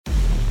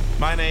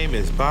My name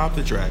is Bob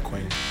the Drag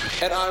Queen.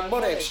 And I'm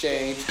Monét X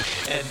Change.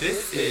 And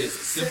this is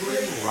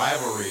Sibling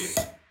Rivalry.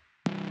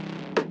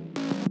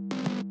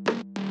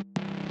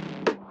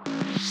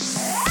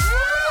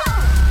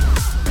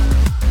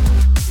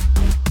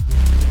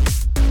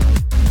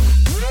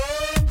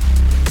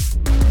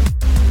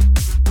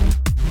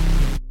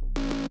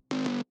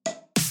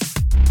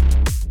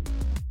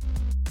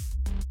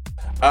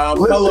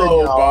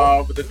 Hello,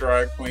 Bob the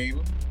Drag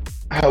Queen.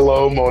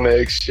 Hello,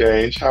 Monét X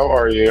Change. How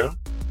are you?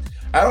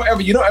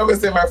 You don't ever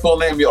say my full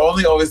name. You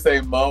only always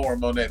say Mo or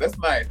Monet. That's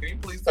nice. Can you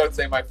please start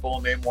saying my full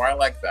name more? I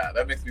like that.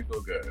 That makes me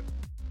feel good.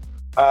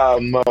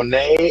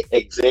 Monet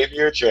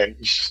Xavier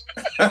Change.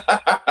 Oh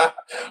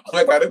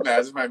my God,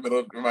 imagine my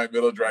middle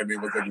drag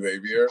name was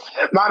Xavier.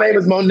 My name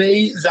is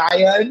Monet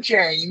Zion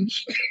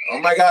Change.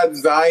 Oh my God,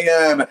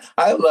 Zion.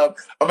 Oh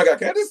my God,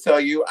 can I just tell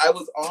you, I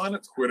was on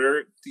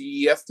Twitter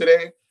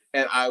yesterday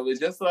and I was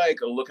just like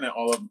looking at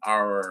you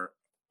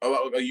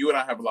and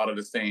I have a lot of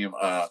the same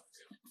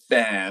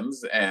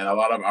fans and a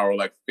lot of our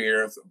like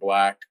fierce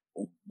Black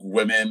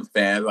women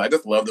fans. I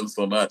just love them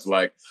so much.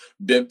 Like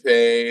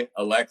Bimpe,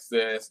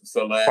 Alexis,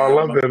 Solange. I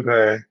love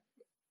Bimpe.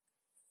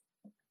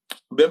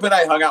 Bimpe and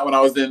I hung out when I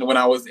was in oh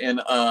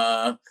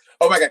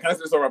my God, can I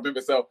say this about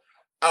Bimpe? So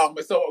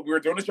we were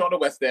doing a show on the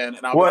West End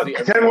and tell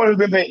everyone who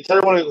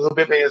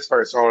Bimpe is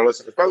first. Hold on,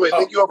 listen. By the way,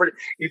 thank you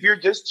if you're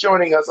just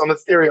joining us on the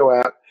Stereo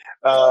app,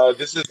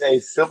 this is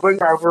a Sibling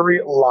Rivalry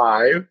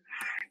Live.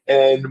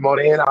 And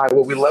Monet and I,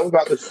 what we love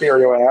about the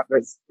Stereo app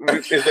is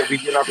that we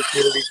get an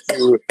opportunity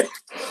to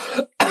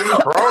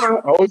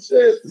Corona. Oh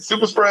shit,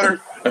 super spreader.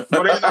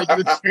 Monet and I get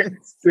a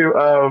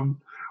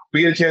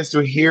chance to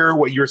hear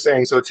what you're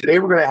saying. So today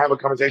we're going to have a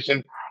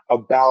conversation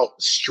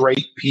about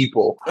straight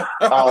people.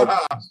 The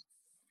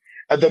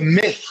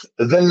myth,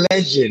 the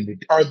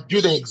legend.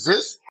 Do they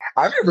exist?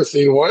 I've never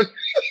seen one.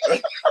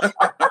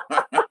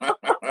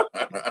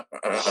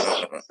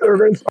 So we're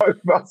going to talk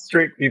about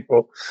straight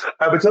people.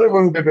 But tell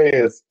everyone who Bimpe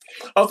is.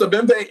 Also,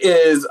 Bimpe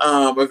is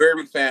a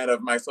very big fan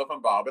of myself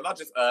and Bob, and not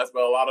just us,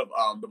 but a lot of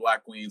the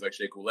Black queens like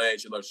Shea Coulee.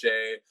 She loves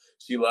Shea.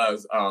 She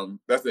loves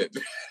that's it.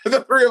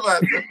 The three of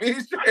us.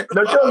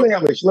 No, she loves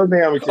Naomi. She loves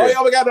Naomi too.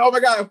 Oh my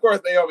god! Of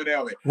course, Naomi.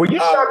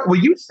 Will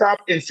you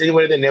stop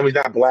insinuating that Naomi's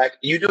not Black?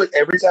 You do it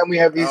every time we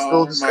have these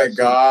little discussions.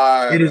 Oh my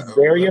God! It is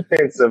very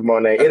offensive,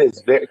 Monet. It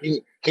is very.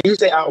 Can you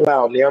say out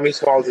loud, Naomi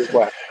Smalls is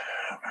Black?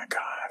 Oh my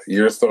God!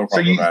 You're so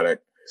problematic.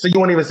 So you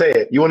won't even say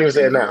it. You won't even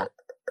say it now.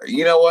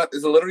 You know what?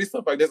 It's literally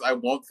stuff like this I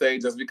won't say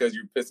just because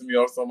you're pissing me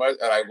off so much,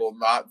 and I will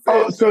not say.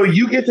 Oh, so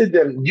you get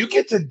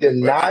to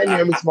deny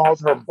Naomi Smalls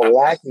her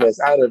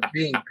Blackness out of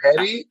being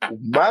petty?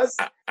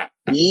 Must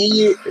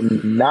be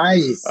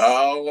nice.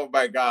 Oh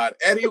my God.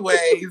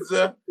 Anyways,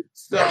 so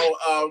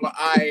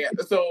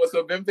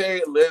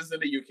Bimpe lives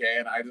in the UK,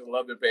 and I just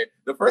love Bimpe.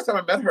 The first time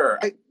I met her,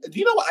 do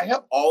you know what? I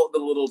have all the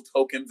little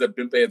tokens that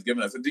Bimpe has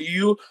given us. Do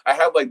you? I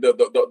have like the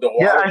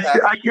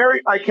I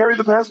carry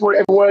the passport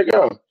everywhere I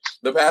go.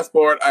 The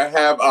passport. I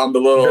have the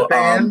little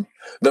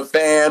the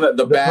fan,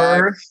 the bag.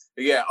 Purse.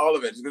 Yeah, all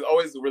of it. It's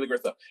always really great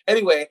stuff.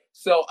 Anyway,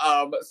 so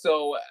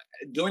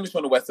doing the show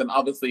in the West End,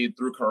 obviously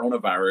through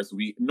coronavirus,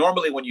 we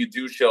normally when you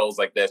do shows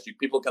like this,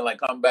 people can like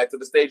come back to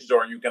the stage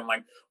door and you can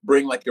like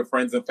bring like your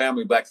friends and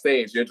family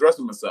backstage, your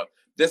dressing room and stuff.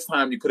 This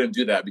time you couldn't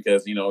do that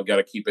because you got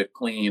to keep it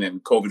clean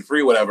and COVID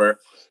free, whatever.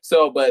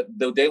 So, but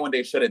the day when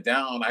they shut it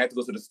down, I had to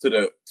go to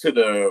the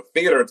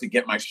theater to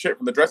get my shit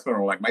from the dressing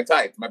room, like my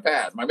tights, my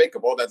pads, my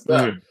makeup, all that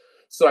stuff. Mm.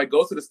 So I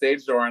go to the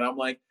stage door and I'm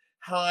like,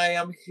 hi,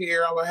 I'm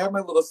here. I have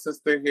my little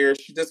sister here.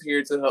 She's just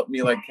here to help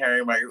me like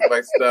carry my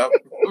stuff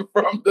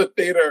from the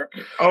theater.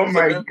 Oh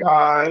my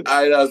God.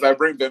 I know. So I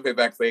bring Bimpe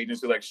backstage and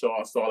she like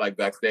saw like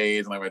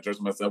backstage and like my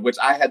dressing myself, which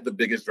I had the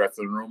biggest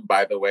dressing room,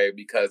 by the way,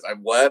 because I'm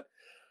what?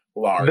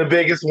 Large. The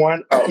biggest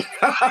one? Oh.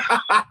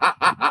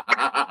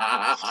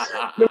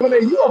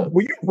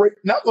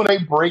 Not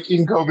Monet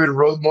breaking COVID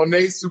rules.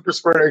 Monet super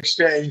spreader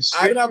exchange.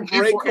 I did not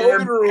break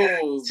COVID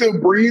rules. To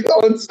breathe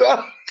on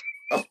stuff.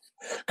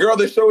 Girl,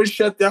 the show is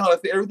shut down.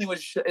 Everything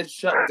was shut down.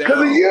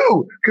 Because of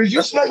you. Because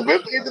you snuck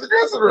Bimpe into the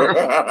dressing room.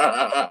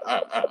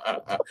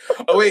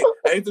 Oh, wait.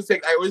 I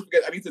always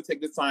forget. I need to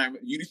take this time.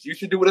 You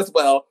should do it as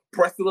well.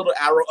 Press the little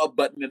arrow up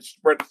button and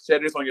share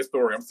this on your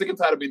story. I'm sick and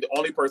tired of being the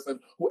only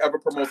person who ever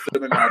promotes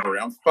Sibling Rivalry.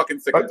 I'm fucking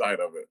sick and tired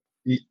of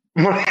it.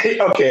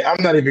 Okay,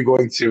 I'm not even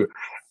going to.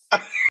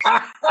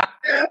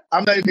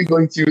 I'm not even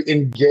going to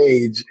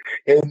engage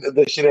in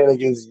the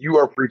shenanigans you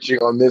are preaching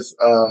on this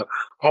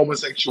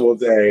homosexual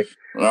day.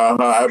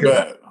 I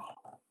bet.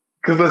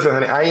 Because listen,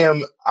 honey,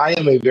 I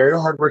am a very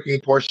hardworking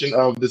portion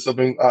of the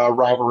Sibling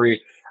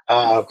Rivalry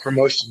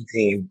promotion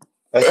team.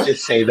 Let's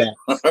just say that.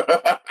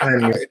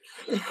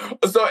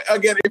 So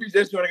again, if you're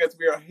just joining us,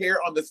 we are here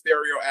on the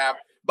Stereo app.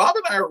 Bob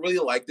and I really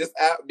like this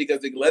app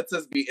because it lets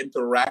us be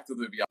interactive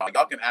with y'all.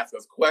 Y'all can ask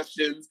us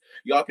questions.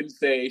 Y'all can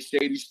say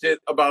shady shit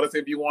about us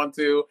if you want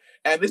to.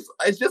 And it's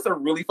just a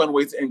really fun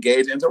way to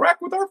engage and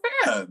interact with our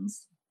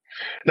fans.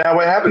 Now,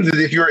 what happens is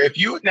if you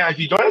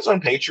join us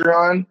on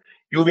Patreon,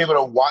 you'll be able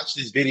to watch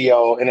this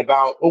video in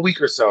about a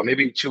week or so,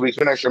 maybe 2 weeks.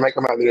 We're not sure, it might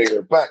come out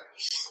later. But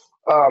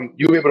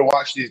you'll be able to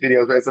watch these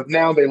videos. But as of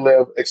now, they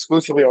live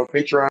exclusively on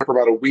Patreon for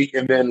about a week,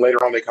 and then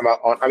later on they come out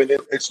on. I mean, they're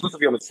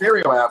exclusively on the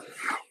Stereo app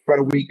for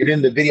about a week, and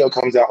then the video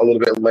comes out a little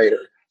bit later.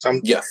 So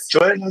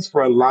joining us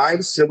for a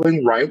live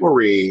sibling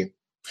rivalry.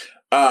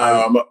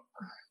 You're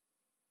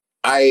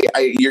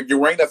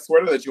wearing that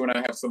sweater that you and I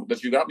have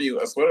that you got me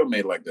a sweater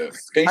made like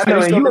this. Can you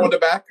show the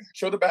back?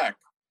 Show the back.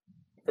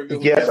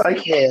 Yes, I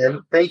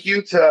can. Thank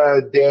you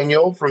to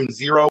Daniel from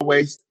Zero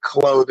Waste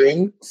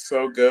Clothing.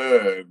 So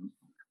good.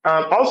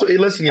 Also, hey,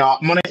 listen, y'all.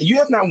 Monet, you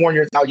have not worn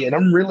yours out yet, and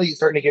I'm really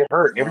starting to get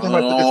hurt. Every time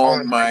I put this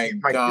on, my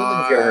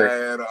feelings get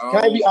hurt.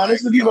 Can I be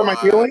honest with you about my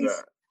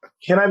feelings?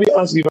 Can I be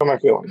honest with you about my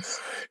feelings?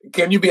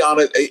 Can you be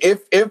honest?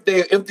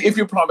 If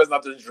you promise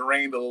not to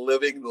drain the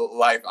living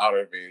life out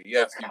of me,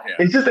 yes, you can.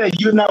 It's just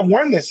that you've not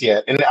worn this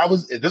yet, and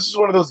this is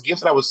one of those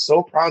gifts that I was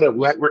so proud of.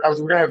 We're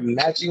gonna have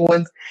matching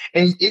ones,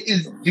 and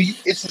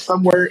it's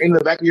somewhere in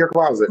the back of your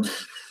closet.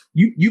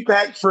 You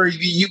packed for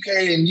the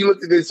UK, and you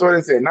looked at this sweater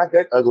and said, "Not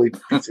that ugly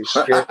piece of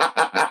shit."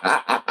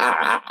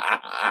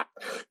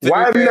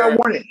 Why have you not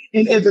worn it?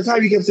 And at the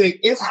time you kept saying,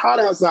 "It's hot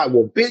outside."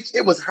 Well, bitch,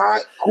 it was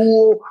hot,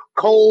 cool,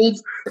 cold,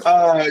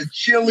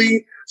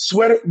 chilly.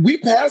 Sweater. We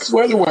passed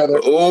sweater weather.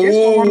 Ooh. It's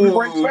no longer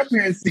great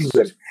sweatpants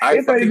season.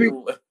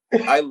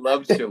 I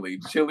love chili.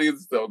 Chili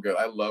is so good.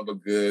 I love a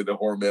good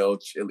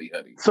Hormel chili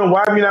hoodie. So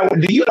why have you not?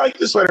 Do you like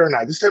the sweater or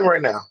not? Just tell me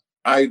right now.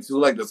 I do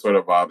like the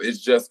sweater, Bob. It's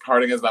just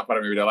cardigan is not part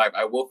of everyday life.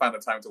 I will find the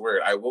time to wear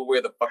it. I will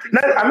wear the fucking. No,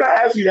 I'm not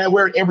asking you to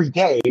wear it every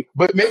day,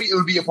 but maybe it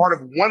would be a part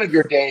of one of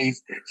your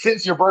days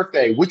since your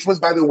birthday, which was,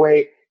 by the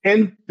way,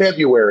 in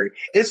February.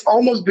 It's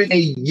almost been a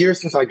year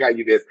since I got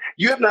you this.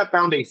 You have not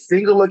found a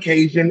single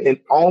occasion in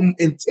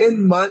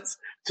 10 months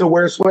to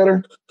wear a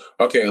sweater?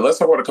 Okay, let's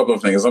talk about a couple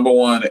of things. Number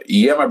one,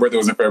 yeah, my birthday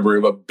was in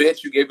February, but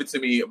bitch, you gave it to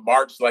me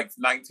March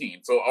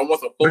 19th, so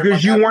almost a full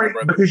because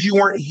you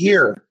weren't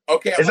here.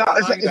 Okay, it's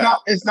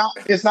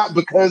not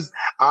because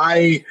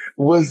I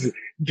was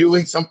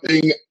doing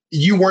something.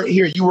 You weren't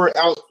here. You were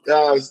out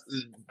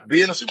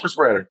being a super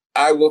spreader.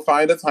 I will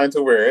find a time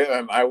to wear it,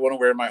 and I want to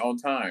wear it in my own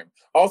time.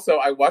 Also,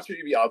 I watched your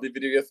Evie Oddly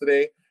video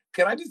yesterday.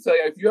 Can I just tell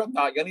you, if you have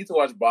not, you need to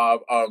watch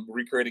Bob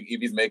recreating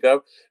Evie's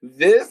makeup.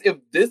 If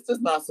this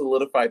does not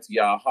solidify to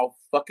y'all how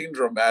fucking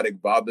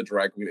dramatic Bob the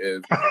drag queen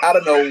is, I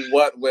don't know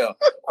what will.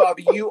 Bob,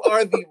 you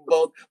are the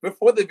most.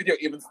 Before the video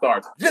even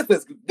starts, this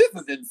is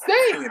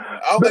insane.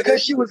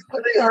 Because she was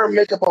putting her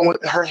makeup on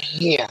with her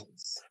hands.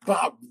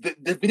 Bob, the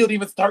video didn't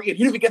even start yet.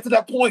 You didn't even get to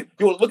that point.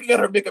 You were looking at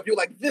her makeup. You're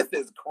like, this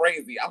is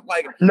crazy. I'm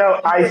like, no,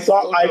 I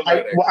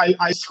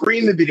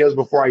screened the videos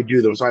before I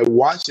do them. So I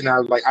watched and I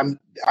was like,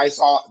 I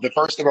saw the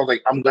first time I was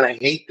like, I'm gonna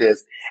hate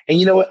this. And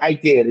you know what? I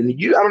did. And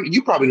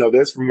you probably know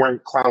this from wearing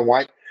clown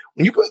white.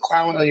 When you put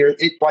clown on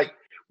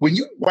when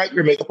you wipe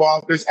your makeup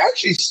off, there's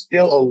actually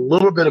still a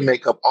little bit of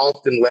makeup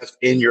often left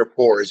in your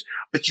pores,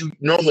 but you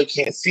normally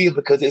can't see it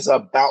because it's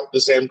about the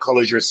same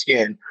color as your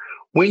skin.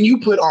 When you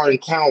put on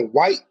clown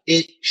white,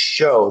 it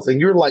shows. And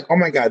you're like, oh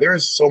my God, there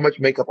is so much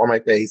makeup on my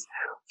face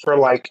for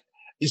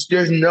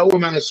there's no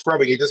amount of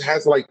scrubbing. It just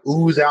has to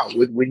ooze out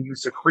when you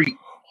secrete.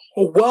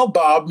 Well,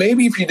 Bob,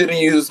 maybe if you didn't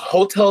use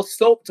hotel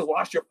soap to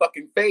wash your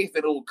fucking face,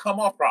 it will come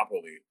off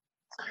properly.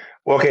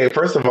 Well, okay,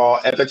 first of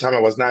all, at the time I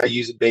was not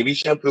using baby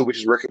shampoo, which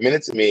is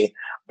recommended to me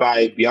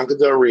by Bianca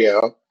Del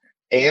Rio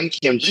and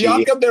Kimchi.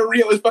 Bianca Del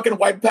Rio is fucking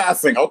white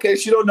passing, okay?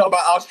 She don't know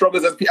about our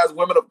struggles as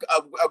women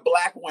of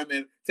black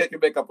women taking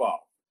makeup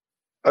off.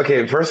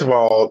 Okay, first of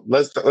all,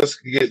 let's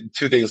get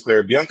two things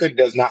clear. Bianca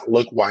does not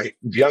look white.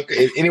 Bianca,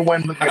 if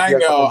anyone looks like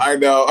I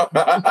know.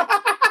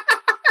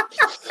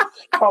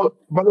 Oh,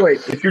 by the way,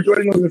 if you're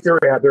joining on the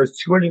Stereo app, there's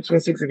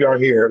 226 of y'all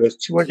here. There's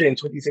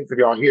 226 of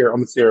y'all here on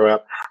the Stereo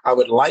app. I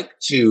would like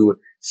to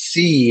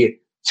see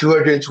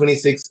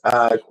 226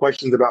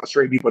 questions about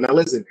straight people. Now,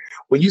 listen,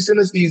 when you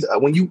send us these,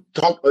 when you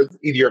talk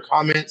either your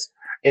comments,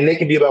 and they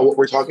can be about what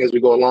we're talking as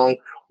we go along,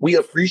 we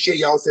appreciate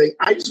y'all saying,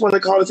 I just want to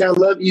call to say I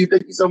love you.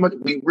 Thank you so much.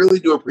 We really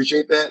do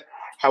appreciate that.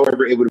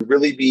 However, it would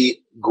really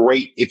be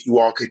great if you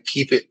all could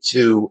keep it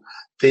to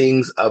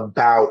things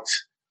about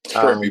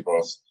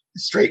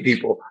straight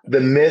people.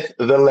 The myth,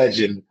 the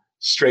legend,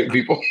 straight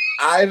people.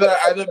 Either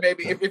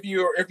maybe if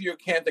you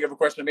can't think of a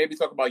question, maybe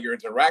talk about your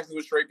interactions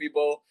with straight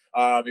people.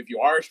 If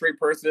you are a straight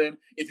person,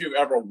 if you've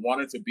ever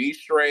wanted to be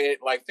straight,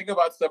 think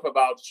about stuff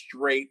about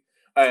straight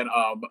and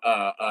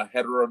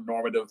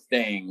heteronormative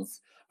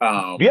things.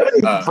 Do you have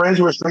any friends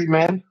who are straight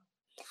men?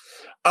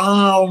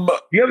 Do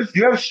you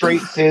have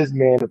straight cis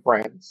men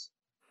friends?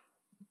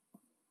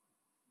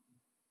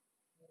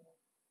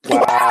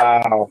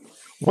 Wow.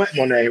 What,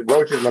 Monet?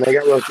 Roaches, Monet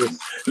got roaches.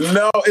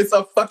 No, it's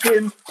like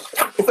an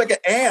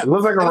ant. It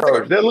looks like a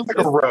roach. That looks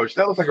like a roach.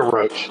 That looks like a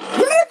roach.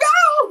 Where'd it go?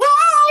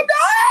 Oh,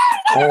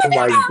 no! Oh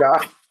my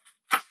God.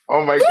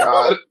 Oh my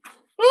God.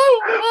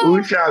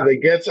 Ooh, child, the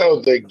ghetto.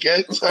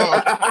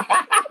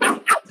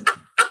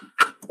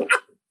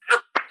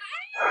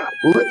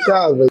 Ooh,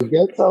 child, the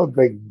ghetto.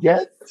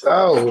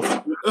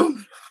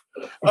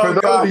 For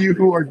those of you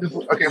who are just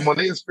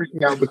Monet is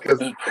freaking out because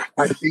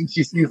I think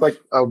she sees like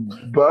a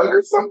bug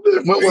or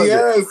something. What was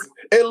it?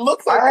 It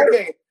looks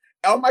like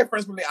all my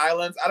friends from the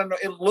islands, I don't know,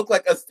 it looked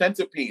like a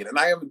centipede, and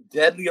I am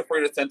deadly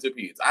afraid of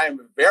centipedes. I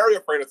am very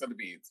afraid of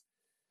centipedes.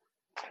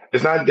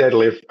 It's not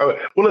deadly. Oh,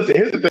 well, listen.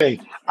 Here's the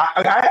thing.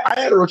 I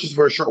had roaches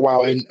for a short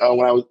while when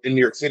I was in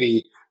New York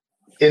City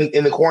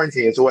in the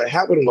quarantine. So what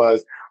happened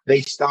was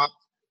they stopped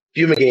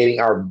fumigating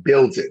our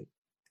building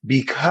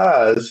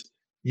because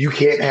you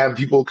can't have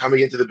people coming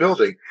into the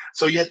building.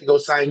 So you had to go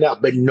sign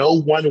up, but no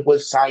one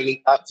was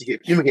signing up to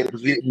get fumigated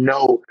because we didn't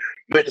know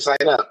you had to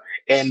sign up.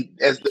 And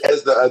as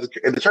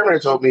the Terminator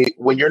told me,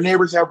 when your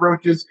neighbors have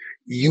roaches,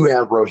 you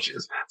have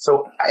roaches.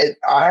 So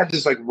I had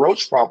this like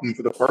roach problem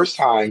for the first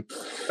time.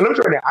 And let me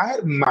tell you, I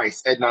had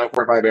mice at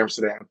 945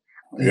 Amsterdam.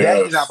 Yes.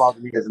 That did not bother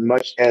me as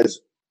much as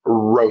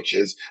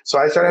roaches. So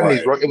I started having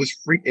these roaches. It was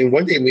free. And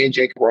one day me and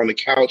Jacob were on the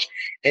couch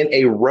and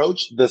a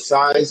roach the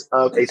size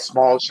of a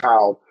small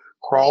child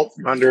crawled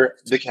from under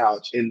the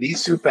couch, and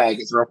these two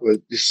faggots were up there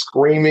just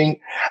screaming.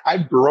 I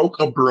broke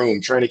a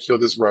broom trying to kill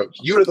this roach.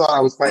 You would have thought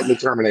I was fighting the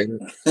Terminator.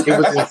 It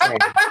was insane.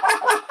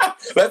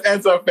 Let's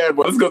answer a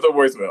fanboy. Let's go to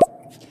voicemail.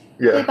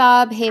 Yeah. Hey,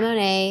 Bob. Hey,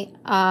 Monet.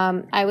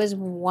 I was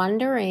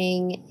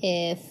wondering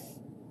if,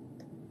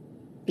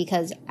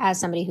 because as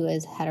somebody who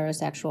is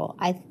heterosexual,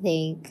 I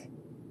think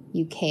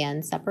you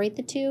can separate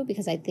the two,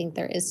 because I think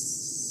there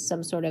is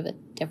some sort of a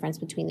difference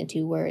between the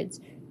two words.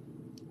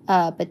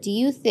 But do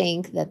you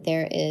think that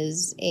there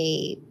is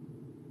a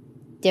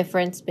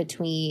difference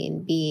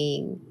between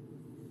being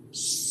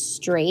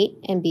straight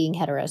and being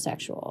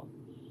heterosexual?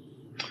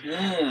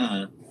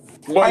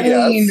 Well,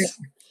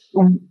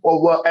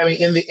 I mean,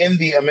 in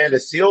the Amanda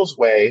Seales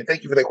way,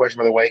 thank you for that question,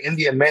 by the way. In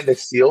the Amanda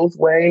Seales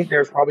way,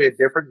 there's probably a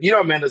difference. You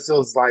know, Amanda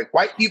Seales is like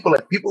white people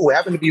and people who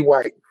happen to be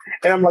white.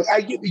 And I'm like,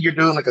 I get that you're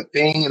doing like a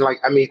thing. And like,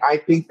 I mean, I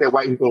think that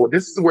white people,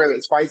 this is where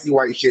the spicy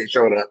white shit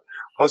showed up.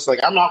 I was like,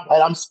 I'm not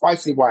white, I'm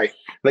spicy white.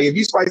 Like, if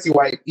you spicy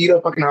white, eat a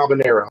fucking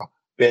habanero,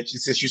 bitch,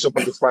 since you're so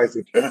fucking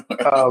spicy.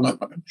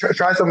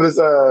 Try some of this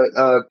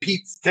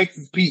Pete's,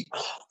 Texas Pete,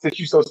 since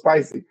you're so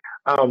spicy.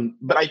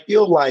 But I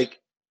feel like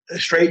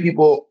straight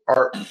people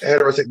are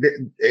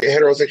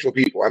heterosexual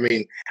people. I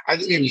mean, I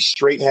think maybe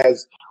straight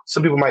has,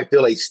 some people might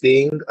feel a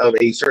sting of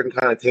a certain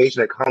connotation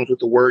that comes with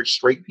the word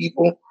straight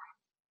people.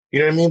 You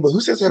know what I mean? But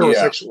who says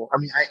heterosexual? Yeah. I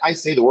mean, I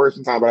say the word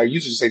sometimes, but I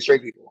usually say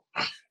straight people.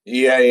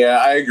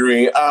 Yeah, I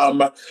agree.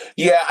 I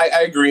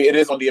agree. It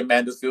is on the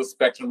Amanda Seales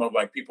spectrum of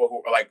like people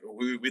who are like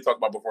we talked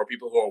about before,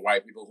 people who are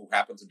white, people who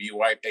happen to be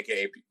white,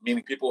 aka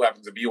meaning people who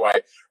happen to be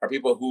white, are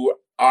people who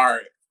are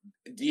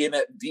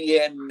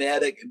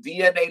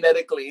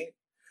DNA-netically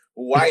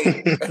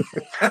white.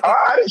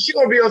 She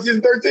gonna be on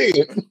season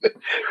 13.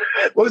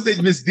 What was it,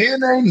 Miss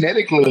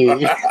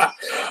DNA-netically?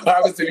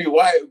 Happens to be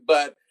white,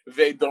 but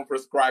they don't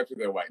prescribe to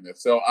their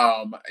whiteness. So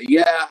I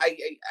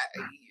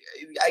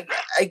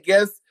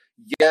guess.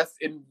 Yes,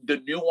 in the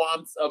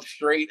nuance of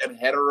straight and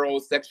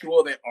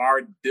heterosexual, there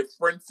are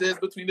differences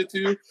between the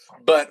two.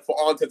 But for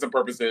all intents and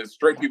purposes,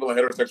 straight people and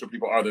heterosexual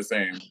people are the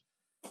same.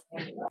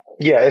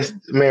 Yeah, it's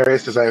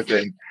the same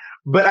thing.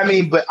 But I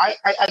mean,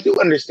 I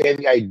do understand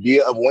the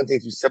idea of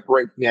wanting to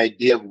separate from the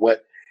idea of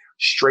what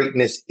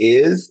straightness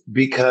is,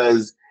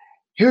 because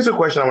here's a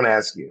question I want to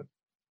ask you.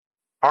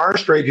 Are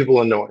straight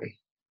people annoying?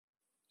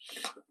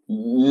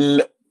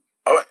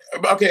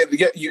 Okay,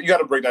 you got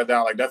to break that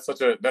down. Like that's such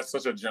a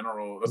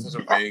general, that's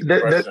such a vague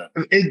question.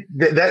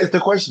 That is the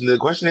question. The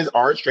question is,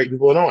 are straight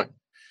people annoying?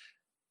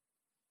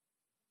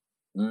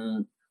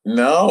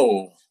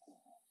 No.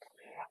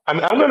 I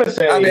mean, I'm gonna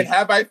say.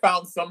 Have I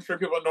found some straight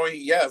people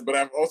annoying? Yes, but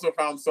I've also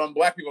found some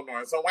black people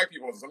annoying, some white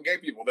people, some gay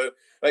people.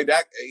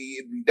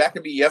 That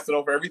could be yes or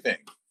no for everything.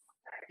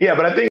 Yeah,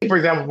 but I think, for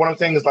example, what I'm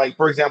saying is like,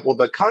 for example,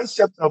 the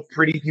concept of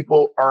pretty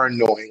people are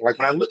annoying. Like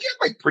when I look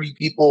at like pretty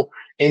people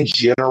in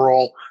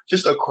general,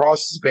 just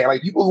across the span,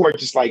 like people who are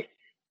just like,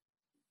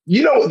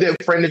 you know,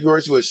 that friend of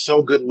yours who is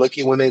so good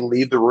looking, when they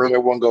leave the room,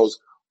 everyone goes,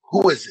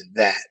 who is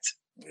that?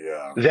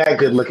 Yeah. That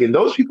good looking.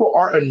 Those people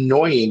are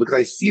annoying because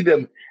I see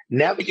them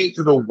navigate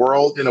through the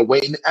world in a way.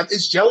 And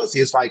it's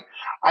jealousy. It's like,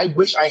 I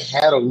wish I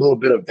had a little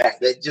bit of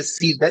that.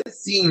 That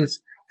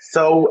seems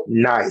so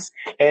nice.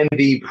 And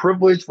the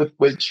privilege with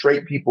which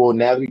straight people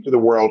navigate through the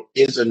world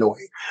is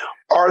annoying.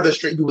 Are the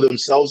straight people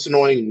themselves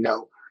annoying?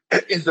 No.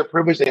 Is the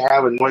privilege they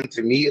have annoying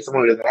to me as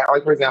someone who doesn't have?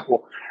 Like, for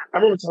example, I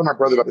remember telling my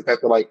brother about the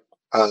fact that like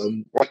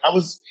I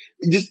was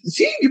just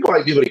seeing people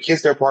like be able to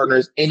kiss their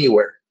partners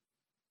anywhere.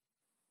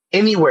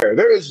 Anywhere.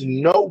 There is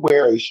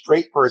nowhere a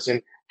straight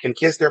person can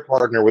kiss their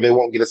partner where they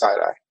won't get a side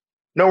eye.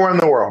 Nowhere in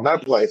the world,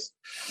 not a place.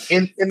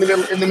 In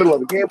the middle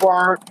of a gay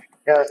bar,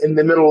 in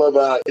the middle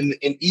of in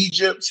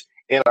Egypt,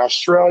 in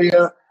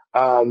Australia,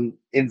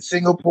 in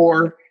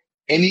Singapore,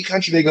 any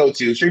country they go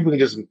to, straight people can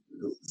just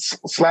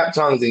slap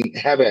tongues and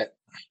have it.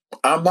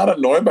 I'm not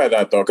annoyed by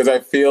that though, because I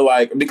feel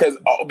like because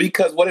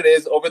what it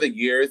is over the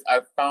years,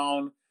 I've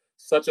found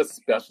such a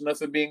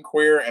specialness of being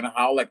queer and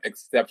how like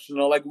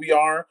exceptional like we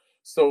are.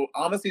 So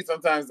honestly,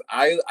 sometimes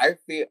I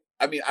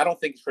I mean, I don't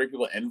think straight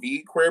people envy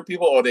queer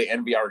people or they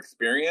envy our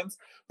experience,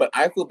 but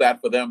I feel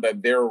bad for them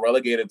that they're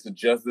relegated to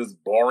just this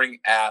boring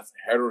ass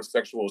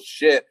heterosexual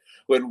shit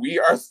when we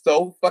are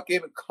so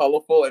fucking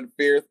colorful and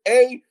fierce.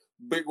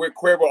 We're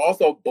queer, we're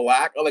also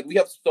Black. Like, we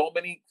have so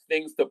many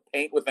things to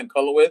paint with and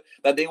color with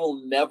that they will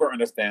never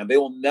understand. They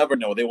will never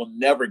know. They will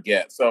never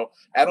get. So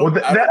I don't.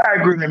 Well, I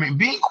agree. I mean,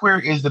 being queer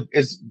is the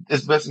best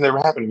thing that ever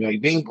happened to me.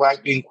 Like, being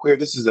Black, being queer,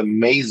 this is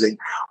amazing.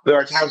 There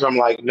are times where I'm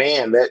like,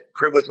 man, that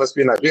privilege must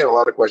be not. We had a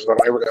lot of questions.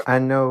 I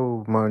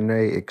know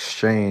Monet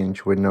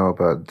Exchange would know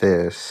about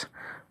this,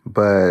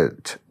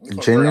 but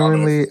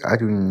genuinely, I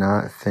do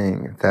not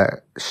think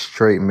that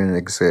straight men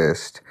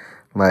exist.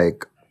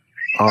 Like,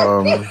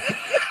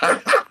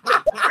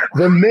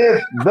 the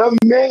myth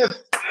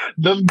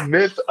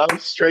of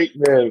straight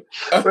men.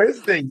 Here's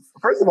the thing.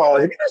 First of all,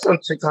 have you noticed on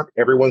TikTok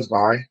everyone's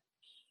bi?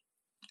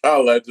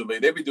 Allegedly,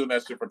 they be doing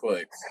that shit for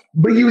clicks.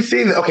 But you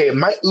see, okay,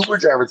 my Uber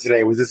driver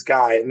today was this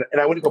guy, and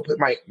I went to go put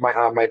my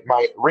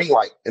ring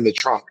light in the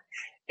trunk,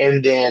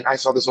 and then I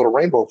saw this little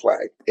rainbow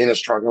flag in his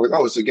trunk. I was like,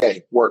 oh, it's a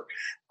gay work.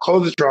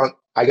 Closed the trunk.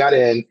 I got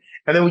in,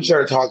 and then we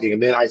started talking,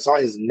 and then I saw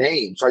his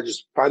name, so I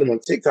just found him on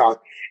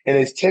TikTok. And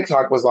his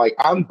TikTok was like,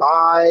 I'm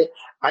bi.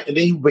 But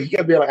he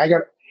kept being like,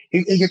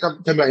 he kept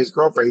talking about his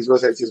girlfriend. He's going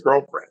to say it's his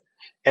girlfriend.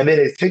 And then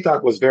his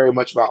TikTok was very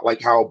much about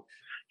like how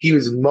he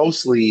was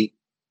mostly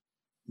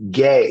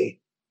gay,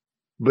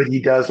 but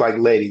he does like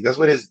ladies. That's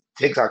what his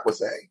TikTok was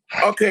saying.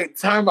 Okay,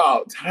 time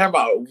out.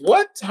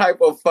 What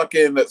type of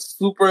fucking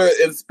super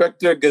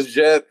inspector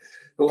gadget?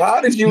 How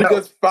did you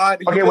just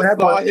find? Okay, what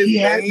happened? He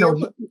had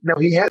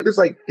this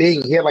like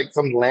thing. He had like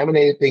some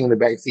laminated thing in the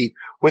back seat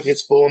with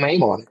his full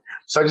name on it.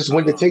 So I just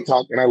went to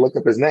TikTok and I looked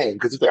up his name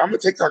because he's like, I'm a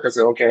TikToker. I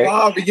said, okay.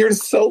 Bob, you're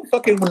so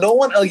fucking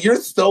you're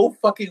so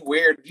fucking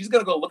weird. You're just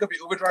gonna go look up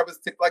your Uber driver's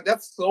TikTok.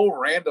 That's so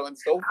random and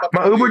so fucking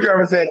My Uber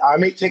driver said,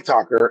 I'm a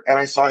TikToker, and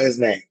I saw his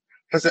name.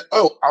 I said,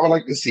 oh, I would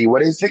like to see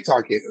what his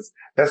TikTok is.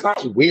 That's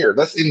not weird.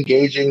 That's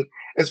engaging.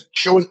 It's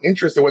showing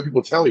interest in what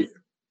people tell you.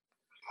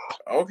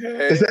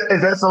 Okay. Is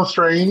that so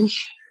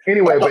strange?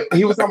 Anyway, but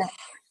he was going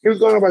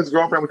about his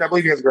girlfriend, which I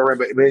believe he has a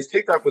girlfriend, but his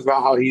TikTok was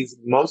about how he's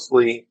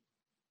mostly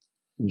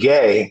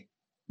gay,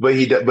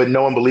 but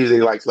no one believes that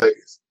he likes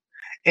ladies.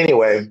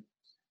 Anyway.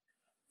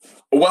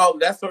 Well,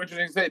 that's so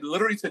interesting to say.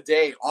 Literally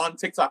today on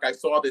TikTok, I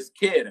saw this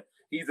kid.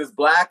 He's this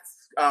Black,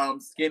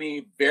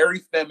 skinny, very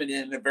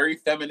feminine, very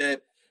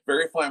effeminate,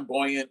 very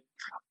flamboyant.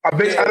 I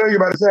know you're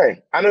about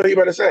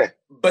to say.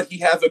 But he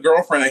has a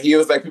girlfriend, and he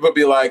was like, people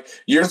be like,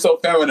 "You're so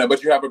feminine,"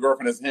 but you have a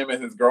girlfriend. It's him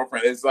and his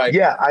girlfriend. It's like,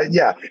 yeah.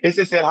 It's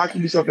just that how can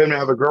you be so feminine and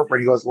have a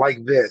girlfriend? He goes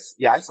like this.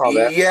 Yeah, I saw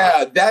that.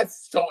 Yeah,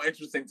 that's so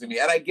interesting to me,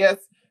 and I guess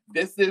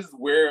this is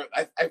where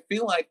I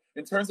feel like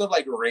in terms of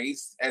like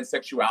race and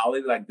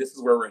sexuality, like this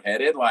is where we're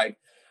headed. Like,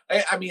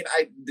 I mean,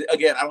 I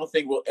don't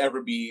think we'll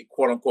ever be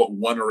quote unquote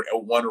one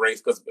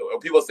race, because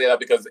people say that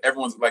because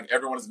everyone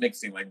is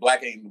mixing, like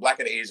black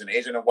and Asian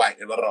and white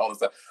and all this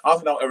stuff. I don't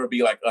think that'll ever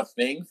be like a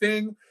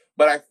thing.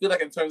 But I feel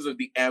like in terms of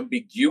the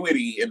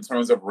ambiguity in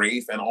terms of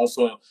race and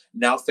also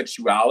now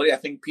sexuality, I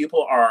think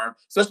people are,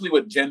 especially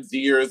with Gen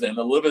Zers and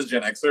a little bit of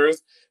Gen Xers,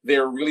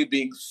 they're really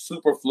being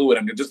super fluid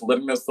and they're just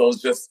letting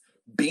themselves just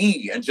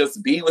be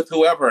with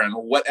whoever and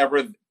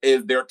whatever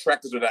is they're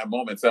attracted to that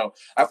moment. So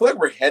I feel like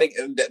we're heading,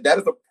 and that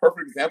is a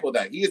perfect example of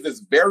that. He is this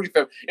very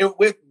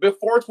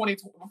before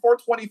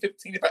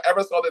 2015. If I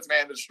ever saw this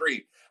man in the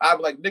street, I'd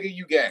be like, "Nigga,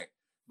 you gay."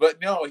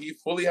 But no, he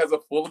fully has a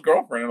full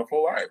girlfriend and a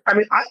full life. I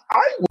mean, I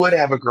would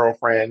have a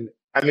girlfriend.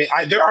 I mean,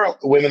 there are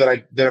women that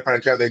I find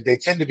attractive. They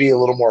tend to be a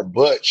little more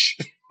butch.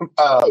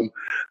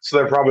 So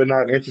they're probably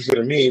not interested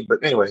in me. But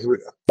anyway, here we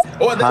go.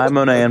 Hi,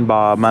 Monet and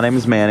Bob. My name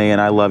is Manny,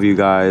 and I love you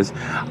guys.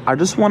 I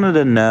just wanted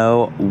to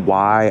know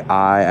why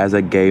I, as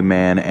a gay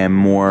man, am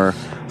more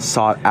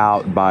sought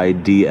out by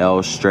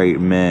DL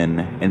straight men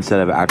instead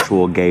of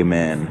actual gay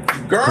men.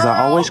 Because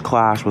I always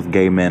clash with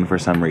gay men for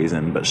some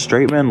reason, but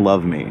straight men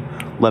love me.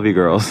 Love you,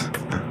 girls.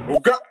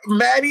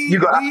 Maddie,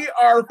 we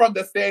are from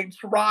the same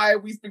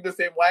tribe. We speak the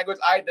same language.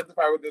 I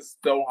identify with this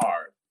so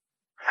hard.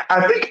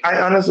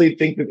 I honestly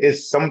think that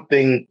it's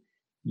something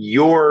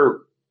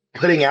you're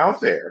putting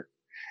out there,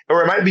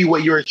 or it might be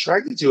what you're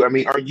attracted to. I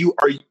mean, are you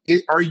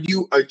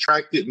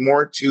attracted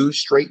more to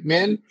straight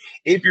men?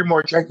 If you're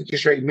more attracted to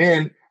straight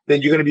men,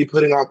 then you're going to be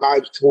putting out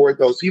vibes toward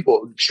those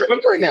people.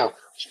 Look right now,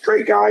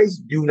 straight guys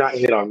do not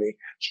hit on me.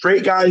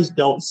 Straight guys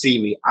don't see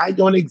me. I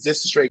don't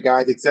exist to straight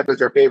guys except as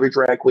their favorite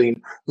drag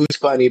queen who's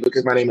funny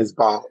because my name is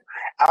Bob.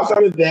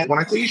 Outside of that, when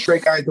I tell you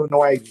straight guys don't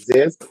know I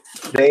exist,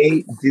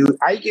 they do.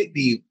 I get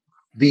the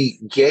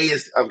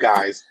gayest of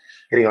guys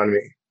hitting on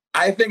me.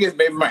 I think it's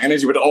maybe my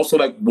energy, but also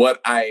like what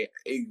I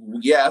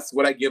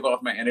give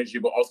off my energy,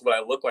 but also what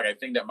I look like. I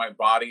think that my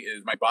body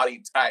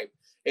type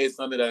is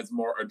something that is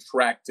more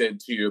attracted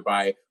to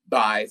by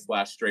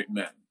bi/straight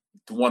men.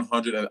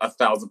 100,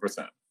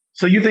 1,000%.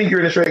 So you think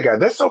you're a straight guy?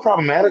 That's so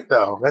problematic,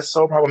 though. That's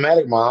so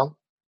problematic, Mom.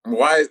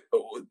 Why?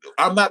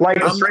 I'm not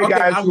like straight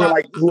guys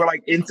who are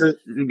into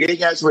gay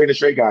guys who are into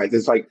straight guys.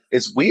 It's like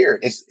it's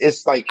weird.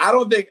 It's like I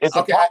don't think it's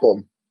a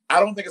problem. I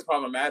don't think it's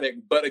problematic,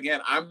 but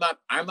again, I'm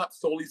not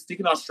solely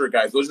seeking out straight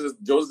guys. Those are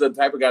the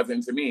type of guys that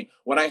into me.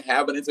 When I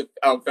have an into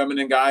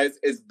feminine guys,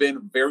 it's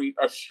been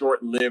a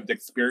short-lived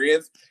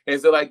experience. And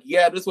so like,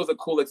 yeah, this was a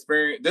cool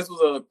experience. This was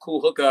a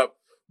cool hookup,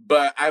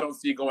 but I don't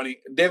see going.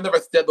 They've never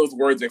said those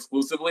words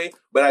exclusively,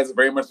 but it's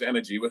very much the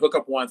energy. We hook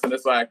up once, and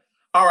it's like,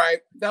 all right,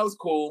 that was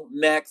cool.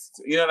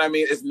 Next, you know what I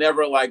mean? It's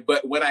never like.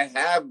 But when I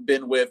have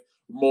been with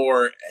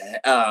more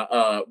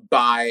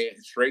bi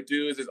straight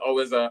dudes, it's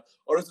always oh,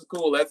 this is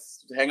cool,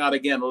 let's hang out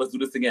again, or let's do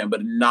this again,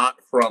 but not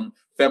from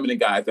feminine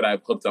guys that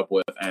I've hooked up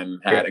with and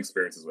had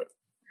experiences with.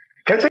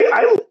 Can I tell you,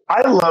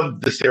 I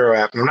love the Stereo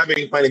app, and I'm not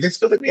being funny. This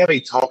feels like we have a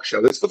talk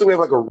show. This feels like we have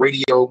like a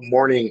radio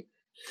morning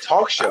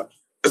talk show.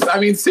 I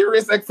mean,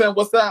 Sirius XM,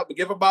 what's up?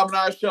 Give a Bob and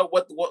I a show.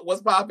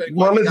 What's popping?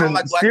 Well, listen,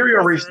 like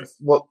Stereo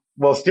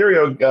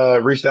Stereo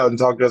reached out and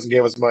talked to us and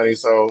gave us money,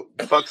 so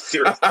fuck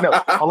Sirius.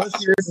 No, unless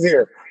Sirius is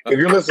here. If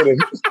you're listening,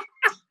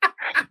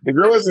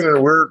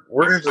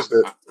 we're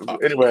interested.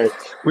 Anyway,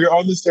 we are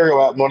on the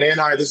Stereo app. Monet and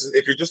I,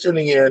 if you're just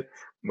tuning in,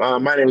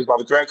 my name is Bob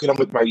the Drag Queen. I'm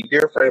with my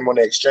dear friend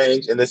Monet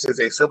Exchange, and this is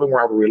a Sibling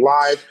Rivalry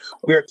Live.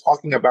 We are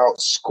talking about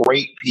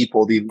straight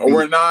people.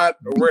 We're not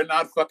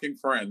fucking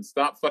friends.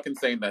 Stop fucking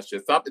saying that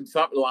shit. Stop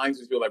lying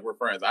to feel like we're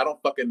friends. I don't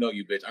fucking know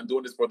you, bitch. I'm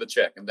doing this for the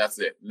check, and that's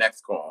it.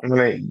 Next call.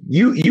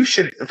 You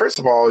should, first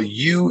of all,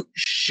 you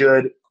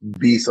should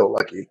be so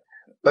lucky.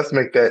 Let's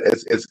make that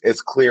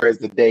as clear as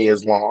the day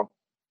is long.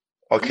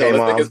 Okay,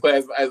 Mom. As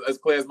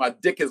clear as my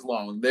dick is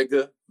long,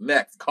 nigga.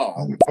 Next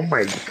call. Oh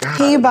my God.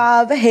 Hey,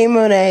 Bob. Hey,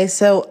 Monet.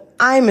 So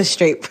I'm a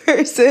straight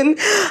person.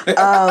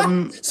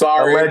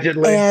 Sorry.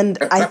 Allegedly. And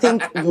I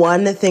think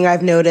one thing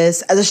I've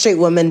noticed as a straight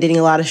woman dating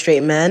a lot of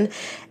straight men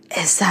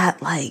is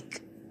that,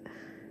 like,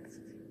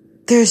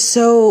 they're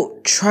so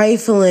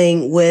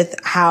trifling with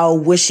how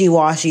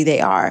wishy-washy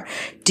they are.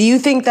 Do you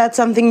think that's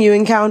something you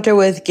encounter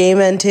with gay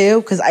men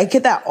too? Because I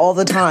get that all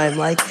the time.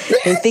 Like,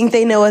 they think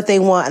they know what they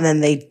want and then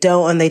they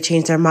don't, and they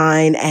change their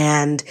mind.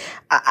 And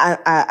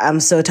I'm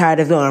so tired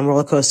of going on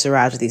roller coaster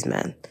rides with these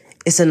men.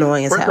 It's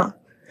annoying as hell.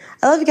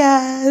 I love you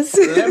guys.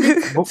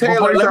 Before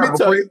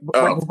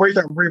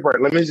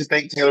let me just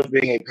thank Taylor for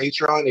being a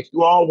patron. If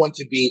you all want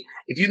to be,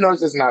 if you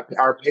notice it's not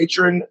our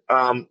patron,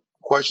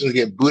 questions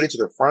get booted to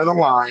the front of the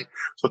line.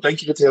 So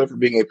thank you to Taylor for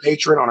being a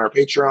patron on our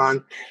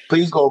Patreon.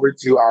 Please go over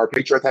to our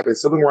Patreon, type in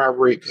Sibling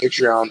Rivalry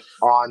Patreon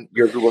on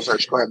your Google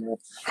search. Go ahead, man.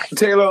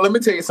 Taylor, let me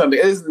tell you something.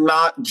 It is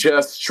not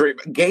just straight.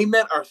 Gay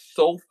men are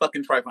so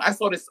fucking trifling. I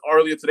saw this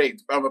earlier today.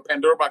 A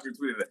Pandora Box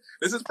tweeted it.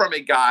 This is from a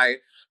guy.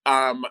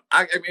 I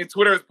mean,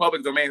 Twitter is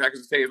public domain. I can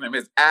just say his name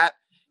is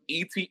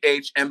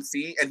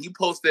 @ETHMC, and he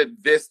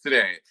posted this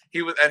today.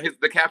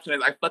 The caption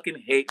is, "I fucking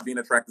hate being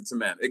attracted to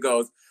men." It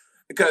goes,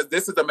 because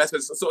this is the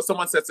message. So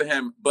someone said to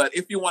him, "But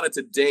if you wanted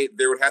to date,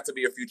 there would have to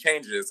be a few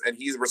changes." And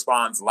he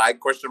responds, "Like?" ?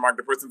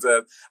 The person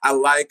says, "I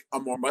like a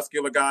more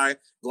muscular guy.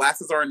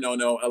 Glasses are a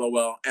no-no,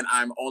 LOL. And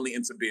I'm only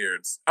into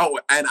beards. Oh,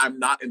 and I'm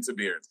not into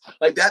beards."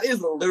 Like, that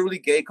is literally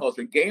gay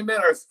culture. Gay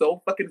men are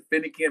so fucking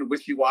finicky and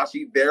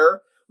wishy-washy.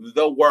 They're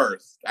the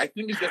worst. I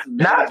think it's just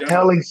not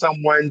telling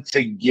someone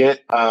to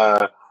get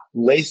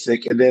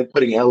LASIK and then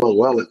putting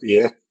LOL at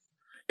the end.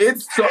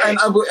 It's so,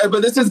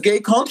 but this is gay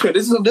culture.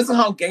 This is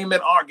how gay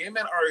men are. Gay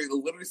men are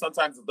literally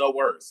sometimes the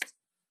worst.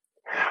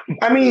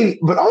 I mean,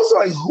 but also,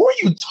 like, who are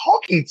you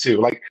talking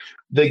to? Like,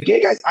 the gay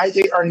guys I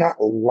date are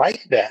not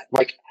like that.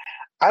 Like,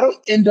 I don't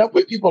end up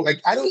with people like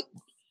I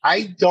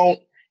don't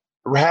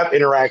have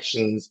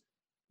interactions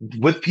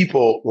with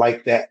people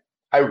like that.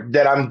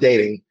 That I'm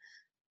dating.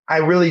 I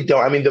really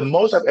don't. I mean, the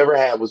most I've ever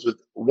had was with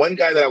one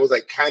guy that I was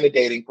like kind of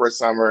dating for a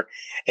summer,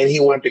 and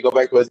he wanted to go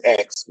back to his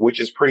ex, which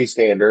is pretty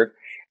standard.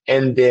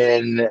 And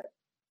then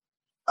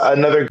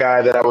another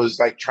guy that I was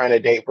like trying to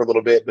date for a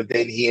little bit, but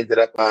then he ended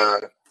up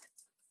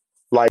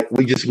like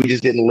we just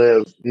didn't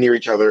live near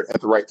each other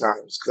at the right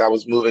times because I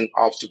was moving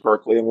off to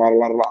Berkeley and a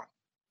lot.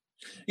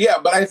 Yeah,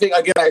 but I think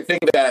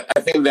that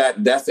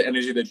that's the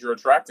energy that you're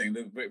attracting.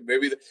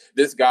 Maybe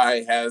this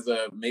guy has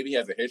a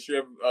history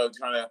of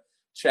trying to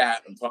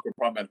chat and talk with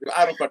problematic people.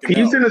 I don't fucking know.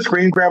 Can you send a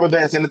screen grab of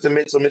that and send it to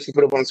Mitch so Mitch can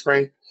put it up on the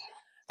screen?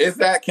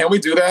 Can we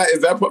do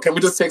that? Can we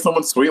just take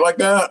someone's tweet like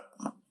that?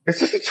 It's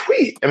just a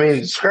tweet. I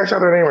mean, scratch out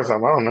their name or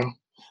something. I don't know.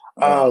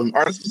 All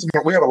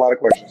right, we have a lot of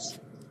questions.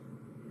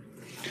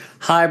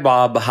 Hi,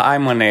 Bob. Hi,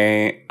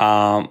 Monet.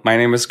 My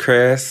name is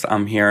Chris.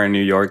 I'm here in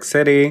New York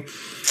City.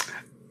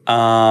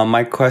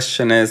 My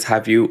question is,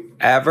 have you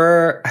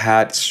ever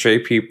had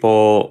straight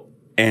people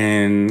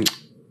in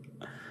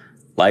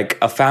like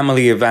a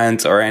family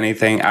event or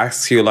anything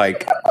ask you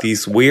like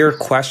these weird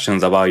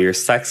questions about your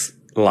sex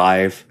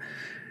life?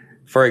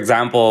 For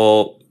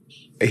example,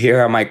 here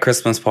at my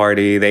Christmas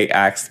party, they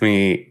asked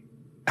me,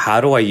 how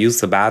do I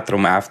use the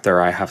bathroom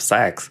after I have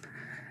sex?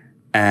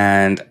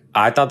 And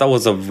I thought that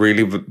was a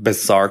really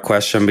bizarre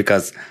question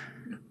because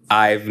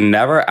I've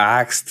never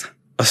asked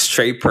a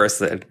straight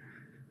person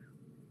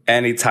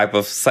any type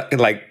of,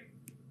 like,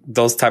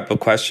 those type of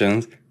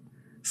questions.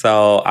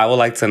 So I would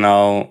like to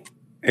know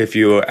if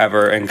you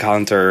ever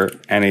encounter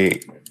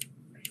any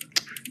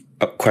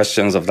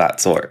questions of that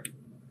sort.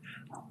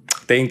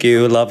 Thank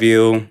you. Love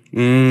you.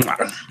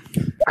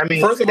 I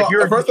mean, first of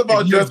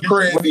all, just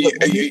crazy.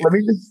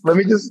 Let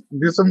me just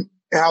do some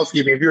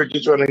housekeeping. If you're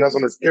just joining us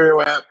on the Stereo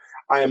app,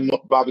 I am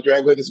Bob the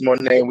Drag Queen this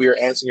morning, and we are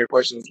answering your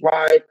questions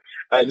live.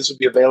 This will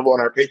be available on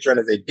our Patreon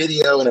as a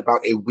video in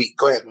about a week.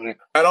 Go ahead, man.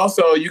 And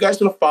also, you guys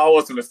should follow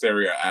us in the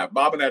Stereo app.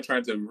 Bob and I are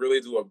trying to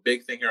really do a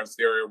big thing here on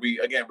Stereo. We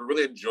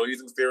really enjoy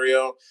using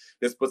Stereo.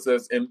 This puts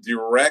us in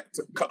direct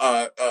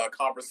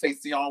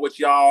conversation with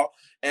y'all.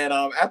 And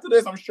after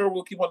this, I'm sure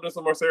we'll keep on doing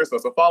some more Stereo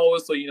stuff. So follow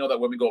us so you know that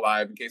when we go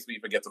live, in case we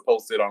forget to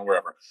post it on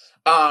wherever.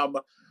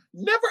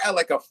 Never at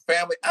like a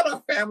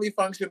family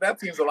function.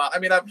 That seems a lot. I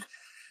mean,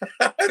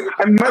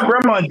 my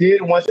grandma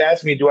did once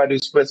ask me, "Do I do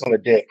splits on the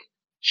dick?"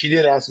 She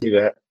did ask me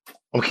that.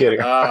 I'm kidding.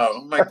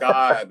 Oh my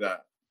God.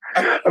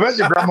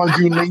 Imagine Grandma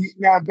Julie.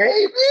 Now,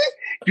 baby,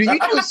 do you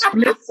do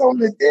splits on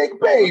the dick,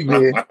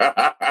 baby?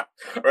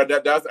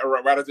 Right, that's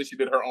right as if she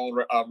did her own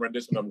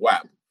rendition of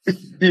WAP.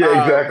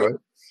 Yeah, exactly.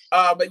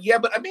 But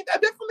I mean,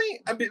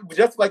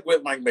 just like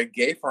with my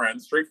gay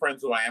friends, straight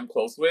friends who I am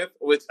close with,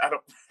 which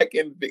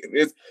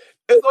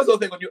it's also a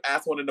thing when you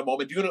ask one in the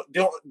moment, do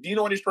you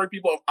know any straight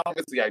people?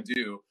 Obviously I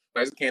do,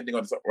 but I just can't think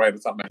of right at the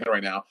top of my head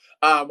right now.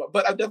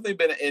 But I've definitely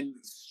been in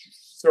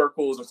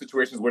circles or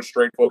situations with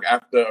straight folk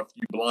after a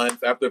few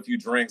blunts, after a few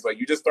drinks, like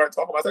you just start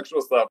talking about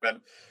sexual stuff,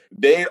 and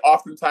they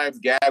oftentimes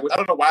gag. I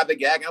don't know why they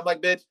gag. I'm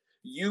like, bitch,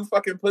 you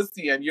fucking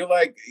pussy, and you're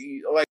like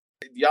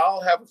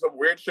y'all have some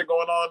weird shit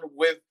going on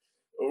with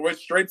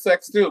straight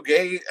sex too.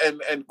 Gay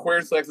and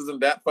queer sex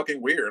isn't that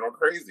fucking weird or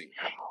crazy.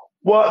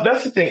 Well,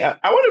 that's the thing. I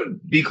want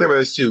to be clear about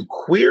this too.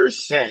 Queer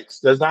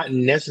sex does not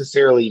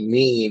necessarily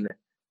mean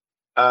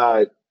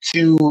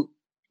two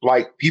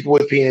like people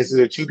with penises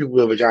or two people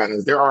with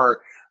vaginas. There are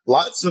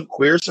lots of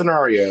queer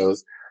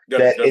scenarios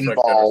that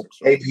involve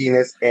a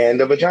penis and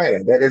a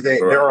vagina.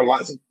 There are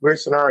lots of queer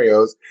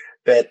scenarios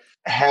that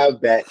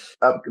have that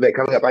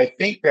coming up. I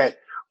think that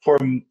for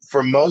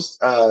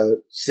most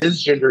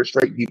cisgender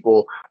straight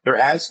people, they're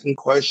asking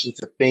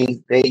questions of things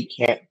they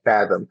can't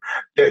fathom.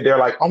 They're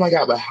like, oh my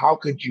God, but how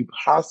could you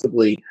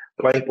possibly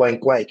blank,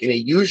 blank, blank? And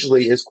it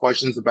usually is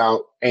questions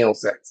about anal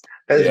sex.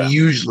 That's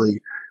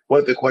usually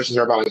what the questions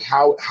are about. Like,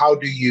 how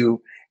do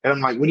you? And I'm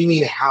like, what do you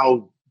mean,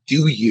 how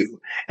do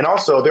you? And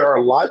also, there are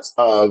lots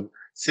of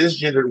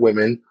cisgendered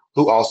women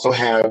who also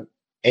have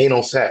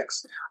anal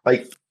sex.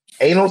 Like,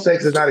 anal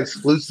sex is not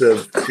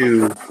exclusive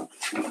to,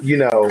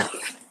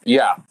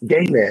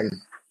 gay men.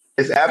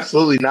 It's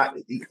absolutely not.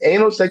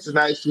 Anal sex is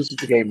not exclusive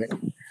to gay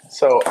men.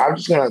 So I'm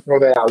just going to throw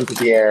that out into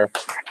the air.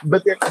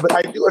 But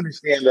I do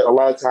understand that a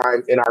lot of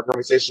times in our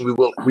conversation,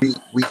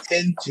 we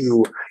tend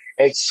to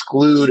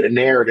exclude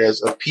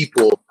narratives of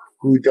people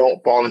who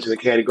don't fall into the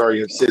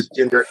category of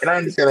cisgender. And I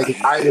understand, like,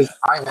 I had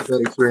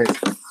that experience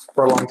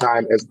for a long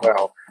time as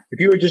well. If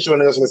you were just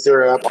joining us on the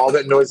Stereo app, all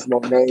that noise is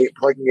Monet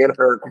plugging in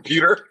her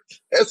computer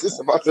as it's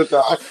about to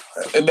die.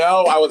 And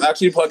no, I was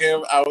actually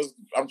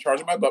I'm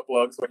charging my butt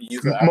plug so I can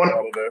use that after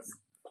all of this.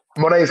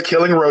 Monet is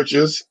killing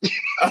roaches.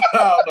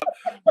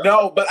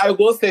 No, but I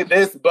will say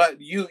this,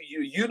 but you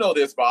know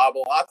this, Bob.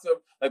 Lots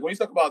of, like, when you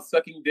talk about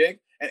sucking dick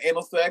and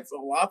anal sex,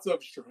 lots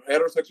of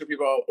heterosexual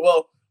people,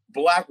 well,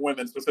 Black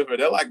women specifically,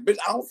 they're like, bitch,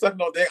 I don't suck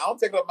no dick. I don't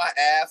take it up my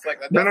ass.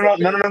 Like,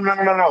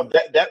 no.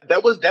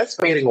 That's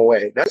fading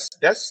away. That's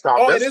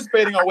stopped. Oh, it is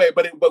fading away,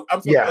 but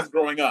I'm saying that's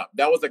growing up.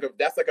 That's like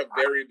a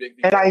very big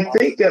thing. And I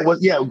think that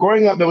was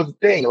growing up. That was the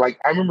thing. Like,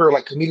 I remember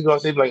like comedians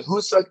on stage like,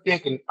 who sucked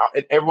dick, and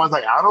everyone's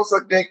like, I don't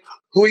suck dick.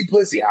 Who eat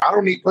pussy? I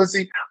don't eat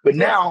pussy. But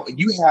now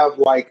you have,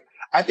 like,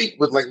 I think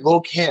with like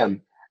Lil'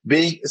 Kim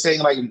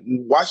saying like,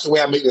 watch the way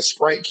I make the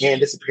Sprite can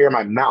disappear in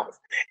my mouth.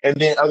 And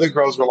then other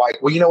girls were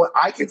like, well, you know what?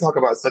 I can talk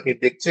about sucking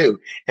dick too.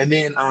 And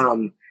then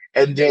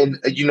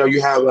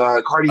you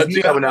have Cardi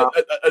B coming out.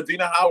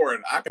 Adina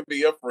Howard, I can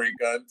be a freak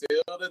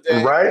until the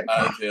day. Right?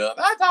 Until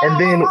I die. And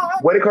then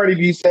what did Cardi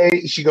B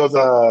say? She goes,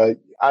 I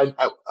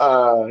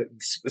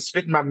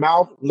spit in my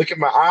mouth, look at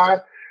my eye.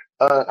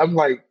 I'm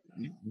like,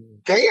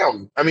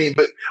 damn. I mean,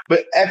 but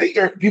I think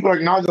people are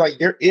acknowledging, like,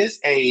 there is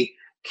a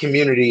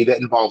community that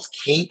involves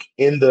kink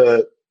in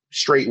the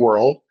straight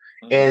world.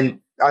 Mm-hmm.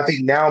 And I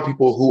think now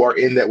people who are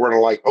in that world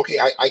are like, okay,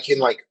 I can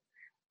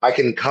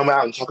come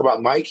out and talk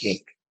about my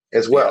kink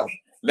as well. Yeah.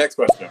 Next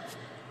question.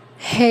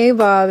 Hey,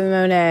 Bob and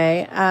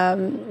Monet.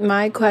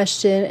 My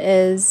question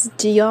is,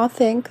 do y'all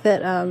think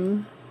that,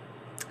 do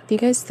you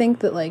guys think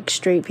that, like,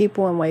 straight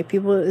people and white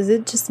people, is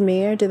it just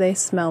me, or do they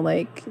smell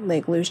like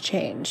loose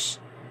change?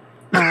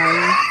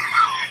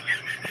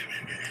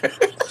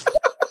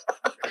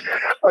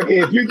 Okay,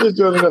 if you're just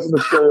joining us on the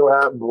Stereo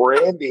app,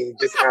 Brandy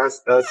just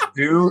asked us,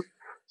 do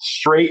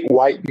straight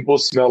white people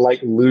smell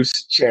like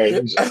loose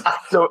change. I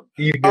don't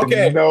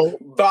even know.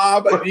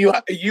 Bob,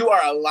 you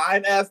are a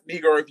lying ass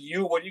Negro.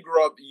 When you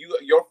grew up,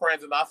 your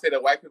friends did not say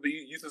that white people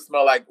used to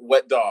smell like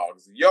wet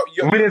dogs.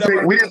 We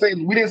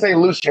didn't say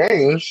loose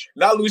change.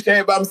 Not loose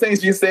change, but I'm saying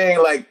she's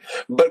saying like,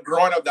 but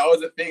growing up that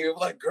was a thing. It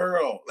was like,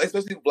 girl,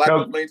 especially black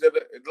people smell each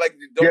other. Like,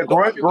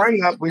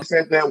 growing up, we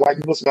said that white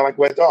people smell like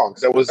wet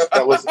dogs. That was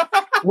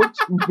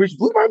which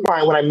blew my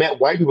mind when I met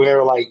white people. They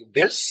were like,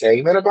 they're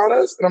saying that about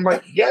us, and I'm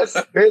like, yes,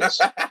 bitch.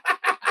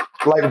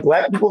 Like,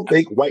 black people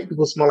think white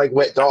people smell like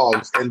wet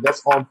dogs, and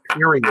that's on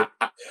period.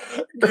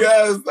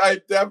 Yes,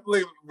 I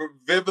definitely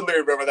vividly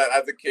remember that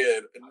as a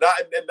kid.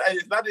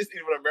 It's not just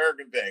even an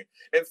American thing.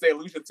 In St.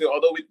 Lucia too,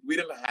 although we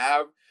didn't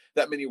have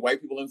that many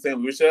white people in St.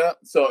 Lucia,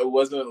 so it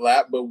wasn't a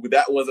lot, but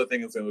that was a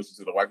thing in St. Lucia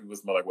too. The white people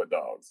smell like wet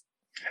dogs.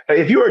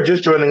 If you are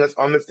just joining us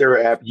on the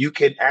Stereo app, you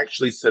can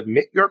actually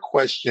submit your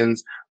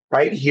questions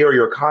right here,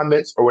 your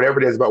comments, or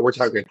whatever it is about we're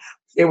talking.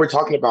 Today we're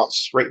talking about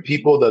straight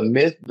people, the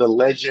myth, the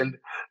legend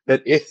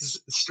that is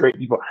straight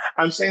people.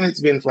 I'm saying it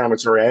to be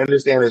inflammatory. I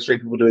understand that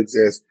straight people do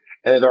exist,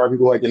 and that there are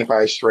people who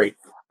identify as straight.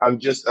 I'm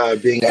just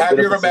being. Have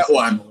you ever met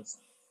one?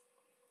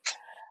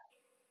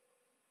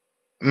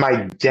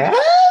 My dad?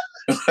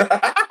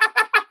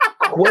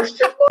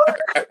 Question mark?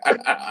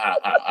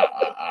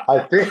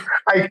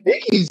 I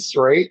think he's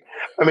straight.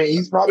 I mean,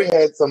 he's probably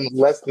had some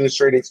less than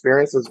straight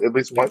experiences at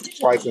least once or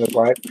twice in his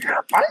life.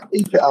 I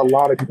think that a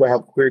lot of people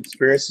have queer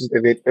experiences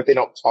that they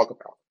don't talk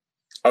about.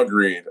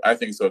 Agreed. I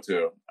think so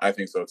too. Let's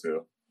do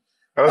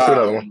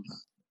another one.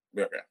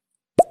 Okay.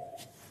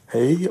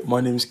 Hey,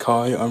 my name's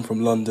Kai. I'm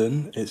from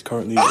London. It's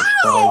currently 5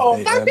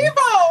 a.m.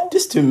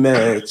 Just to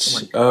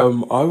match, I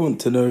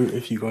want to know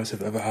if you guys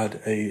have ever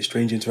had a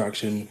strange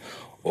interaction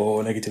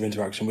or negative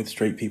interaction with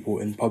straight people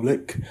in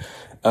public,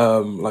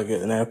 like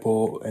at an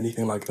airport,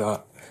 anything like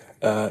that.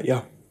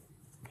 Yeah.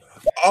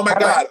 Oh my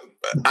God.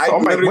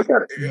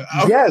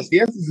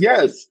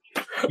 Yes.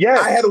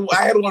 I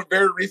had one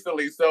very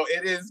recently. So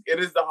it is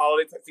the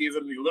holiday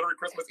season, literally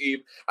Christmas Eve.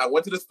 I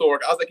went to the store.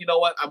 I was like, you know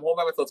what? I'm home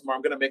by myself tomorrow.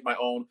 I'm gonna make my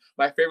own.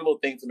 My favorite little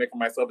thing to make for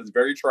myself is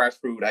very trash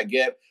food. I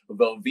get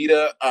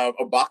Velveeta,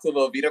 a box of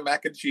Velveeta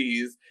mac and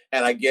cheese,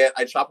 and I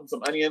chop up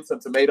some onions, some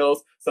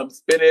tomatoes, some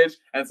spinach,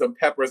 and some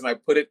peppers, and I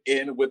put it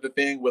in with the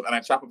thing and I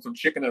chop up some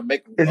chicken and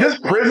make. Is this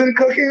prison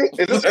cooking?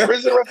 Is this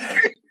prison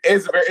recipe?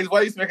 It's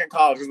what I used to make in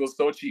college because it was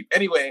so cheap.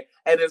 Anyway,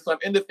 and then so I'm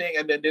in the thing,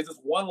 and then there's this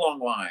one long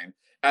line.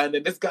 And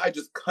then this guy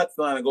just cuts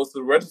the line and goes to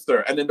the register.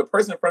 And then the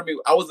person in front of me,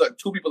 I was like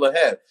 2 people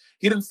ahead.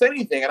 He didn't say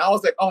anything. And I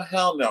was like, oh,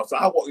 hell no. So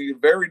I walked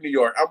very New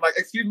York. I'm like,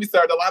 excuse me,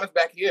 sir, the line is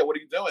back here. What are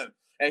you doing?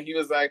 And he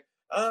was like,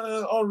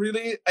 oh,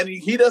 really? And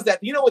he does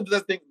that. You know what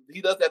does thing?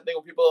 He does that thing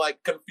when people are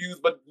like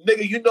confused, but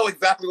nigga, you know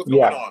exactly what's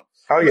going on.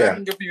 Oh, yeah.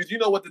 I'm confused. You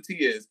know what the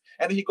tea is.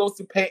 And then he goes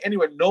to pay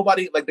anyway.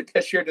 Nobody, like the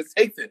cashier just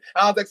takes it.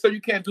 And I was like, sir, you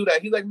can't do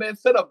that. He's like, man,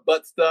 shut up,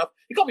 butt stuff.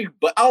 He called me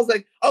butt. I was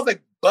like,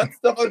 butt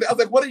stuff. I was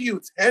like, what are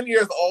you, 10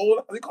 years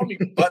old? He called me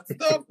butt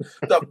stuff?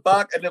 The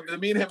fuck? And then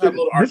me and him have a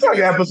little argument.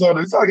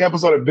 It's like an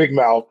episode of Big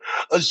Mouth.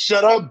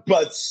 Shut up,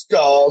 butt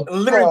stuff.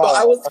 Literally, but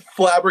I was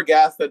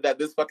flabbergasted that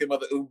this fucking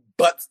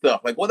butt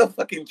stuff. Like, what a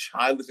fucking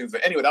childish thing.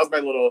 Anyway, that was my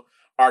little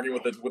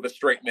argument with a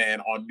straight man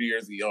on New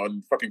Year's Eve,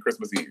 on fucking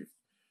Christmas Eve.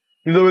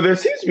 There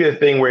seems to be a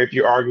thing where if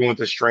you're arguing with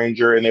a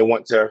stranger and they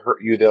want to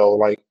hurt you, they'll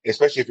like,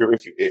 especially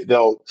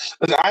they'll.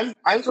 Listen,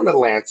 I'm from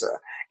Atlanta,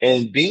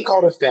 and being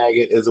called a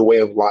faggot is a way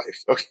of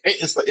life. Okay,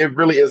 it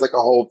really is like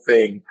a whole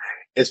thing,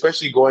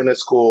 especially going to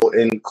school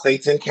in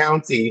Clayton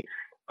County,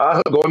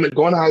 going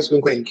to high school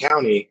in Clayton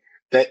County.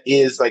 That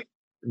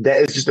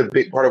is just a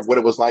big part of what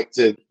it was like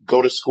to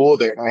go to school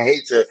there. And I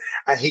hate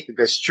that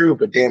that's true,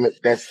 but damn it,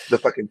 that's the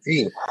fucking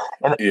thing.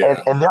 And there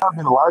have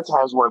been a lot of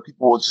times where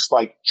people will just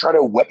like try to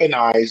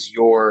weaponize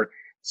your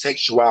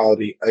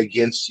sexuality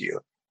against you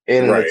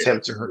in an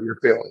attempt to hurt your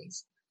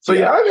feelings. So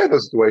yeah, I've had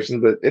those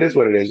situations, but it is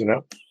what it is, you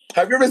know?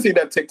 Have you ever seen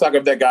that TikTok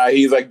of that guy?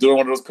 He's like doing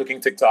one of those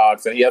cooking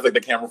TikToks and he has like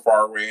the camera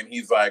far away and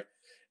he's like,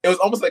 it was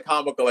almost like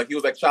comical. Like he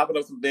was like chopping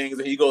up some things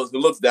and he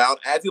looks down.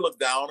 As he looks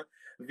down,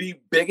 the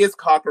biggest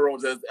cockroach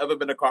that's ever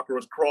been a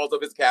cockroach crawls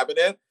up his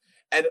cabinet.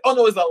 And, oh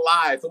no, it's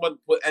alive.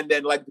 And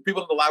then like the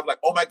people in the live were like,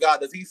 oh my God,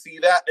 does he see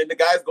that? And the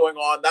guy's going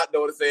on, not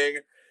noticing.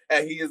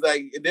 And he's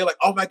like, they're like,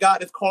 oh my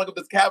God, it's crawling up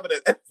this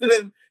cabinet. And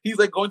then he's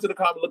like going to the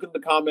comment, looking at the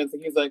comments,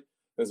 and he's like,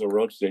 there's a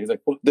roach there. He's like,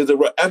 there's a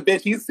roach. And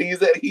bitch, he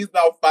sees it. He's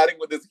now fighting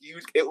with this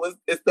huge.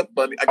 It's the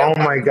funny. Oh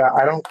my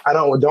God.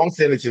 Don't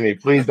send it to me.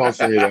 Please don't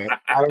send me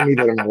that. I don't need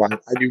that in my life.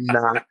 I do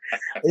not.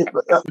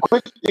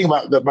 Quick thing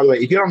about by the way,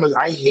 if you don't know,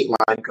 I hate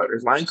line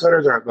cutters. Line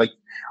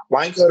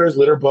cutters,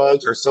 litter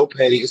bugs are so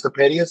petty. It's the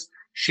pettiest,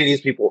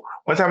 shittiest people.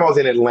 One time I was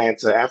in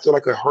Atlanta after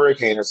like a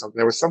hurricane or something.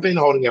 There was something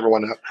holding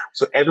everyone up.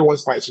 So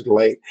everyone's flights were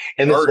delayed.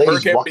 And this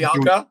Hurricane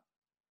Bianca?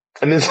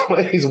 And this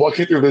lady's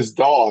walking through this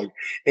dog,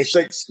 and she's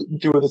like scooting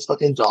through this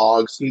fucking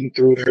dog, scooting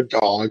through her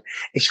dog,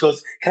 and she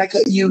goes, "Can I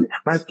cut you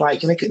my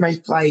flight? Can I cut my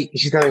flight?" And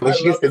she's like, when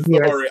she gets to me,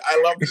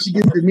 she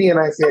gets to me, and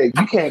I said,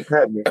 "You can't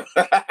cut me."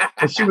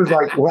 And she was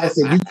like, "Well," I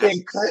said, "You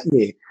can't cut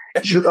me."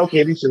 And she goes,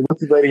 "Okay." Then she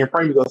looks at the lady in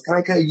front of me, goes, "Can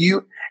I cut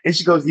you?" And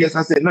she goes, yes.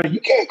 I said, no, you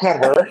can't cut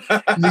her.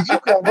 If you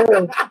cut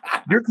her,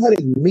 you're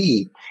cutting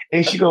me.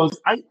 And she goes,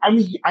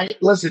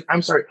 listen,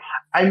 I'm sorry.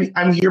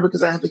 I'm here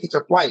because I have to catch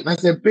a flight. And I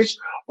said, bitch,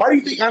 why do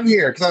you think I'm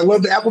here? Because I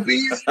love the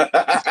Applebee's?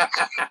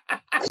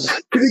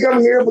 You think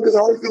I'm here because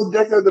Hartsfield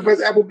Jackson has the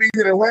best Applebee's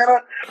in Atlanta?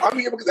 I'm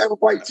here because I have a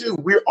flight too.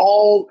 We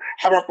all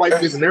have our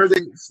flights missing. There's a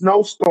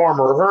snowstorm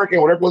or a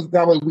hurricane, whatever was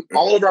down.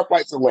 All of our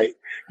flights are late.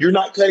 You're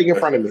not cutting in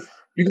front of me.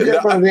 You can cut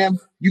in front of them.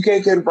 You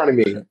can't cut in front of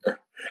me.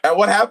 And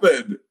what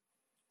happened?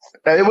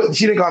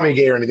 She didn't call me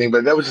gay or anything,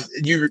 but that was just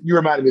you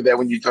reminded me of that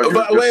when you told.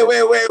 But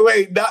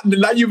wait!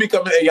 Not you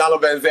becoming Ayala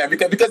Van Zandt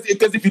because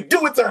if you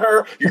do it to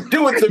her, you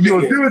do it to me.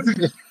 You do it to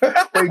me.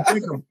 Wait,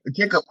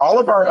 Jacob, all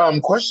of our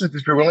questions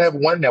this year, we only have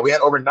one now. We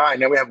had over 9.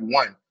 Now we have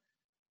 1.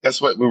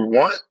 That's what we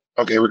want.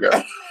 Okay, here we go.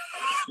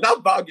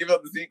 Not Bob giving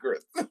up the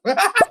secrets.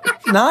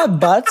 Not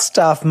butt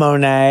stuff,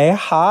 Monet.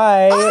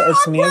 Hi,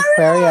 it's me,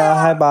 Aquaria.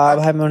 Hi, Bob.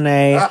 Hi,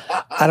 Monet.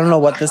 I don't know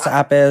what this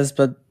app is,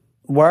 but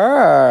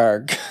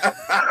work.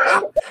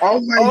 Oh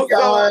my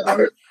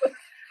God.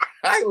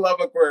 I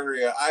love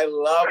Aquaria. I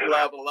love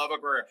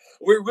Aquaria.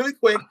 We're really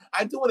quick.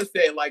 I do want to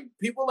say, like,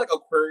 people like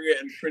Aquaria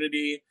and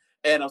Trinity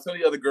and some of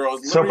the other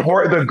girls.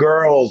 Support the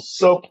girls.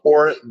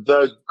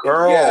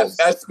 Yes,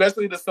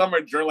 especially the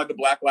summer during like the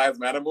Black Lives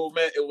Matter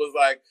movement. It was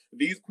like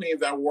these queens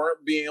that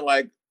weren't being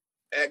like,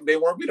 they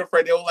weren't being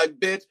afraid. They were like,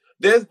 bitch,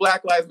 this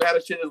Black Lives Matter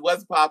shit is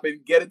what's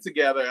popping. Get it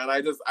together. And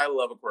I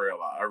love Aquaria a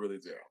lot. I really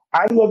do.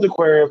 I loved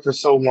Aquaria for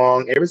so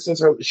long. Ever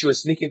since she was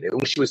sneaking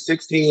when she was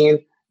 16,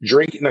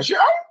 drinking. Now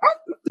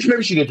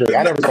maybe she did drink.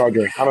 I never saw her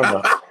drink. I don't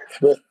know.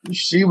 But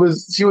she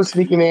was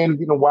sneaking in,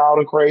 being wild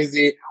and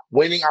crazy,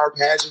 winning our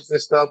pageants and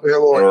stuff with her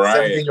little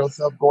 17-year-old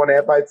self going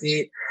to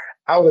FIT.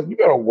 I was like, you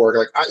gotta work.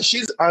 Like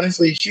she's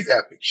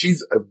epic.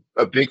 She's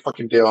a big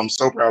fucking deal. I'm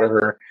so proud of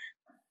her.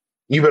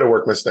 You better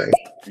work, Miss Thing.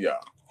 Yeah.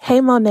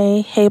 Hey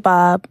Monet, hey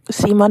Bob.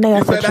 See, Monet,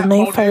 I said your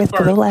name first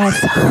for the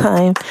last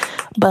time.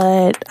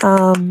 But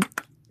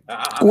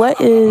what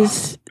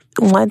is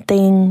one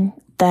thing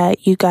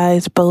that you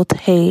guys both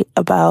hate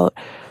about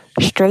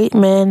straight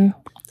men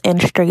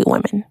and straight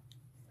women?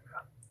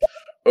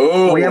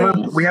 Oh, we have a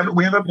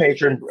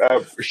patron.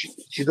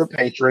 She's a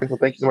patron, so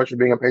thank you so much for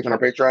being a patron on our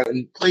Patreon.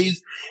 And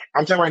please,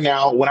 I'm telling you right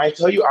now, when I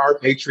tell you our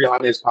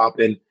Patreon is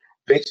popping,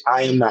 bitch,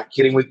 I am not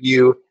kidding with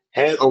you.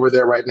 Head over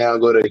there right now.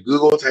 Go to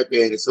Google, type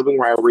in Sibling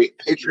Rivalry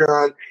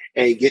Patreon,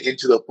 and get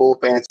into the full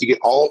fans. You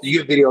get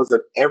videos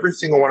of every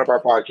single one of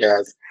our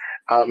podcasts,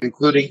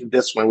 including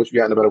this one, which we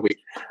got in about a week.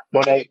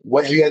 Monet,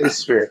 what have you had this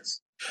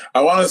experience?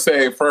 I want to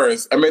say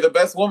first, I made the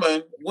best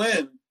woman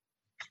win.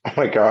 Oh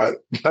my God,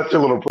 that's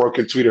your little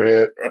broken tweeter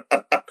head.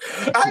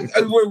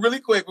 Really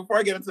quick before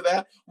I get into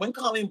that, when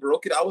Colleen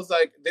broke it, I was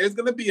like, "There's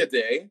gonna be a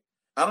day.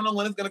 I don't know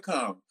when it's gonna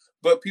come."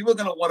 But people are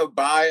going to want to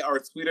buy our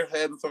tweeter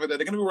heads and stuff like that.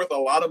 They're going to be worth a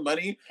lot of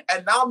money.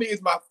 And now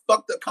means my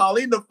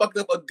Colleen done fucked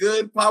up a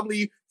good,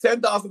 probably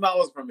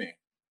 $10,000 for me.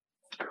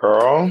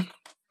 Girl.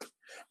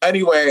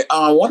 Anyway,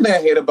 one thing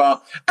I hate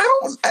about,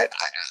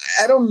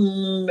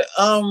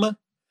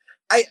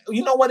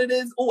 you know what it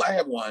is? Oh, I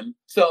have one.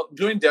 So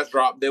during Death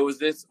Drop, there was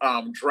this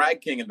drag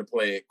king in the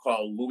play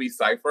called Louis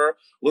Cypher.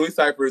 Louis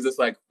Cypher is this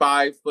like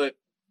 5'2",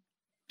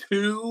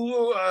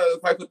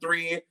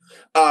 5'3".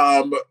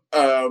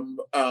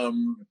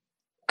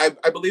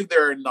 I believe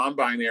they're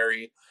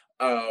non-binary,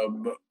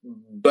 anyway.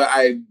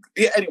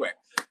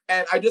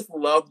 And I just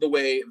love the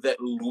way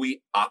that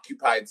Louis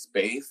occupied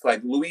space.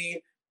 Like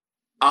Louis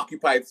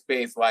occupied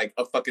space like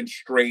a fucking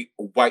straight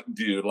white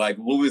dude. Like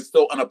Louis is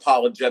so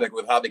unapologetic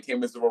with how they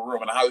came into a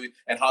room and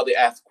how they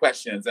ask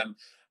questions.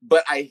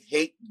 But I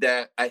hate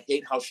that. I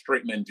hate how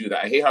straight men do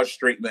that. I hate how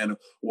straight men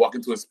walk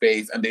into a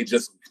space and they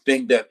just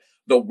think that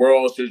the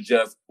world should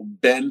just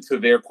bend to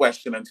their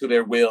question and to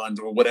their will and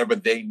to whatever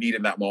they need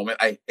in that moment.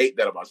 I hate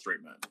that about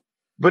straight men.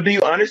 But do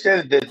you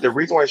understand that the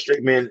reason why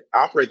straight men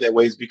operate that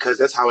way is because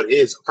that's how it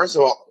is? First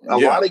of all, a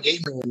lot of gay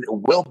men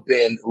will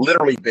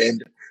literally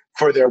bend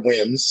for their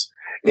whims.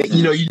 Mm-hmm.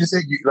 And, you just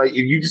said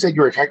you just said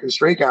you're attracted to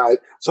straight guys,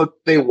 so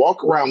they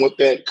walk around with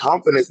that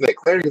confidence and that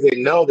clarity because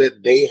they know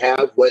that they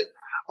have what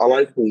a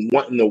lot of people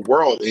want in the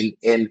world.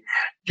 And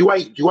do I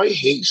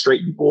hate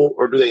straight people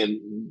or do they?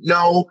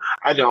 No,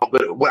 I don't.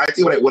 But what I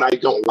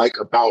don't like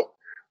about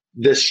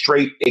the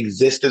straight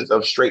existence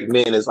of straight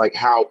men is like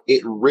how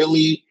it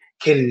really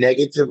can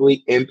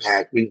negatively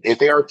impact. If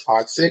they are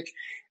toxic,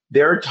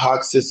 their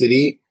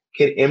toxicity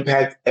can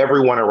impact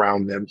everyone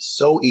around them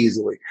so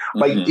easily.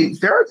 Like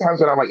there are times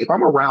when I'm like, if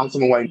I'm around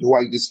someone who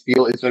I just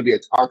feel is going to be a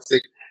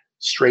toxic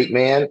straight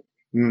man,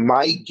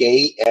 my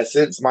gay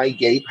essence, my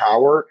gay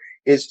power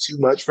is too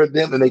much for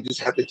them, and they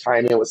just have to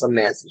chime in with some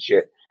nasty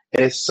shit,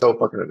 and it's so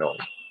fucking annoying.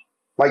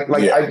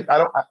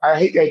 I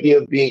hate the idea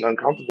of being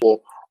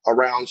uncomfortable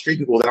around street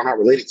people that I'm not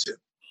related to,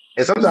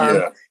 and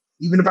sometimes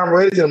even if I'm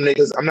related to them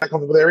niggas, I'm not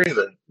comfortable there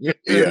either.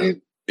 Yeah,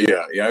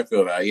 I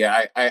feel that.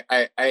 Yeah,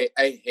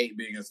 I hate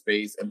being in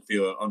space and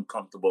feel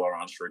uncomfortable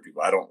around straight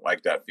people. I don't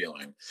like that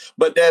feeling.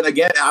 But then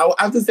again, I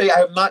have to say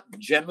I have not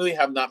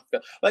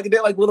felt like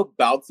they're like little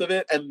bouts of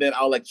it, and then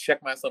I'll like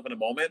check myself in a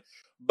moment.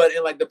 But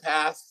in like the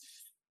past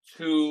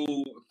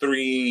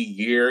 2-3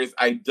 years,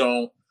 I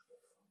don't.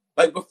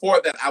 Like before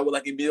that, I would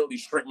like immediately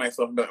shrink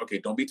myself and be like, okay,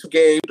 don't be too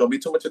gay, don't be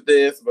too much of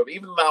this. But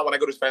even now, when I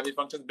go to family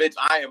functions, bitch,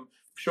 I am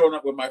showing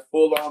up with my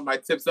full on, my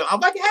tips, and I'm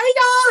like, hey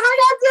y'all, how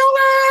y'all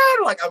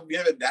doing? Like I'm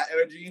giving that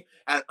energy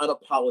and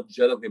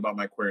unapologetically about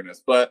my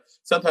queerness. But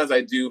sometimes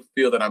I do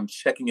feel that I'm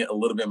checking it a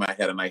little bit in my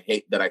head, and I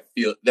hate that I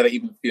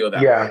even feel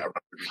that way around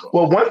people.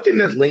 Well, one thing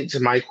that's linked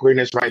to my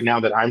queerness right now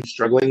that I'm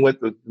struggling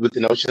with the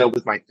notion of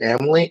with my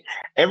family,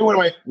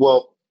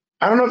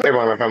 I don't know if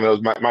everyone in my family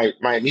knows.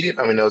 My immediate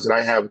family knows that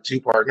I have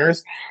 2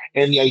 partners.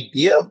 And the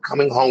idea of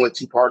coming home with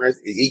 2 partners,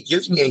 it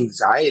gives me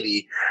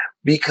anxiety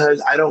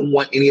because I don't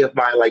want any of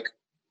my like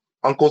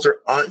uncles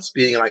or aunts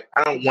being like,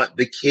 I don't want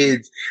the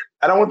kids,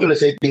 I don't want them to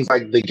say things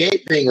like the gay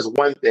thing is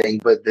one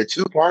thing, but the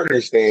 2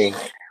 partners thing,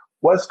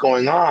 what's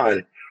going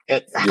on?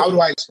 And how do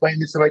I explain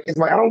this to my kids?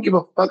 Like, I don't give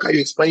a fuck how you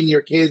explain to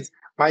your kids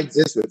my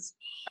existence.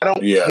 I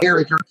don't care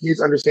if your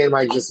kids understand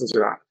my existence or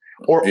not.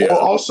 Or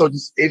also,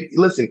 just if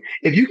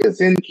you can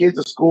send kids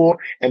to school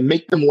and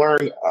make them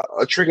learn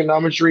a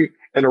trigonometry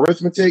and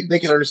arithmetic, they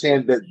can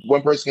understand that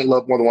one person can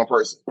love more than one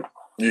person.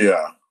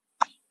 Yeah.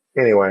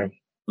 Anyway,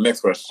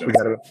 next question.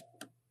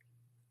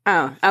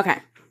 Oh, okay.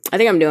 I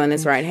think I'm doing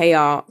this right. Hey,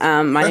 y'all.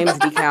 My name is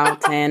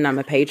Decal10. I'm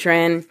a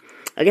patron.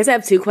 I guess I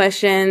have 2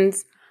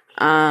 questions.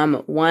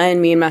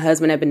 One, me and my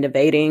husband have been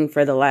debating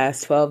for the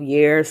last 12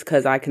 years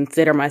because I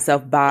consider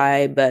myself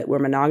bi, but we're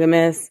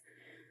monogamous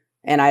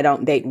and I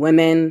don't date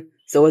women.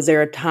 So is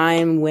there a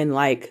time when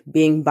like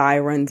being bi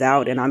runs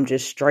out and I'm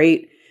just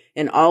straight?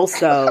 And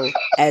also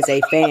as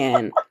a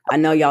fan, I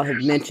know y'all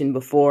have mentioned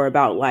before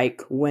about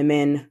like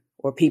women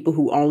or people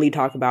who only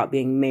talk about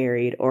being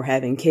married or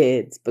having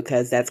kids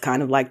because that's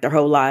kind of like their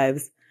whole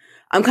lives.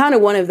 I'm kind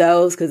of one of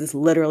those because it's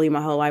literally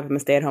my whole life. I'm a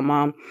stay-at-home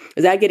mom.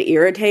 Does that get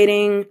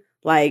irritating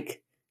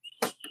like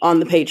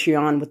on the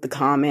Patreon with the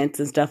comments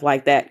and stuff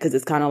like that? Because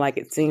it's kind of like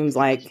it seems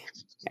like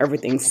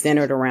everything's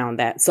centered around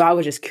that. So I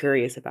was just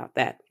curious about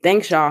that.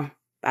 Thanks, y'all.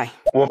 Bye.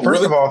 Well,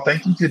 first of all,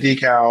 thank you to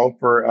Decal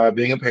for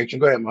being a patron.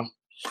 Go ahead, Ma.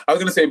 I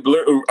was gonna say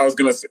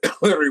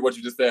literally what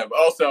you just said. But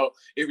also,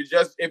 if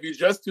you're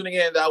just tuning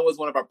in, that was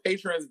one of our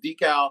patrons,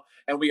 Decal,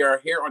 and we are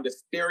here on the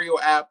Stereo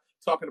app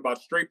talking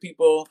about straight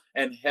people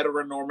and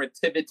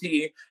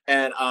heteronormativity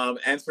and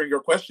answering your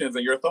questions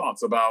and your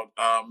thoughts about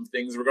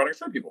things regarding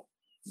straight people.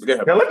 Go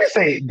ahead. Now, let me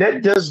say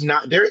it does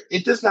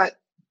not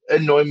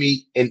annoy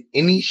me in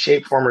any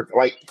shape, form, or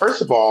like.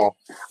 First of all,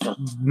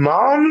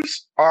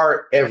 moms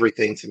are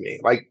everything to me.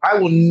 Like, I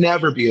will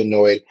never be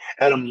annoyed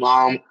at a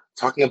mom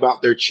talking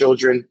about their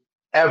children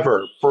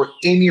ever for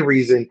any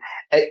reason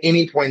at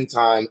any point in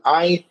time.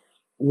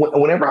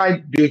 Whenever I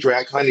do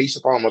drag con, I used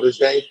to follow Mother's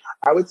Day,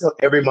 I would tell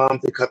every mom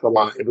to cut the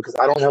line because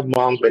I don't have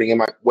moms waiting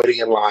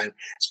in line,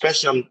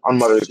 especially on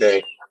Mother's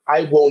Day.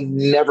 I will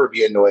never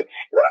be annoyed.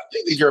 And I don't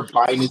think that you're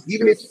buying this,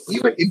 even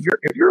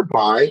if you're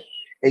bi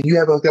and you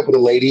haven't hooked up with a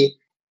lady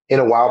in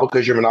a while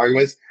because you're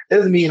monogamous, that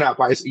doesn't mean you're not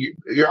biased.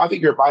 I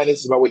think your bias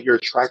is about what you're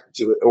attracted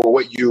to or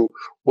what you're.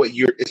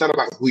 It's not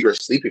about who you're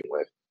sleeping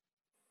with.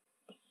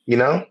 You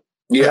know?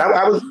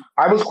 Yeah.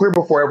 I was queer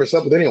before I ever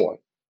slept with anyone.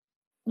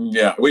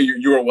 Yeah. Wait,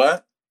 you were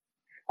what?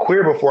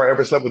 Queer before I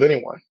ever slept with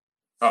anyone.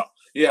 Oh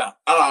yeah.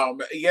 I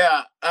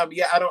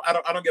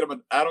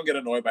don't get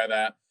annoyed by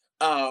that.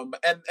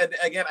 And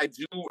again,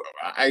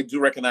 I do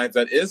recognize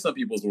that is some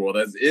people's world.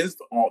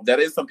 That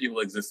is some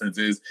people's existence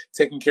is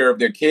taking care of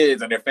their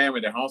kids and their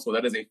family, their household.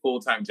 That is a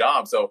full-time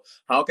job. So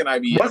how can I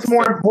be? What's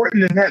more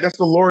important than that? That's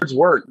the Lord's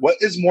work. What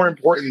is more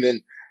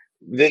important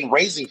than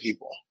raising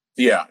people?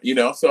 Yeah,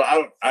 So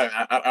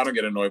I don't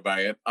get annoyed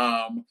by it.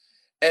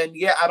 And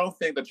yeah, I don't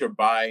think that your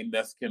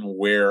bi-ness can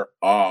wear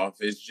off.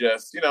 It's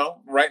just,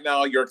 right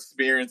now your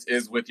experience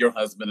is with your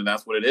husband and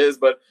that's what it is.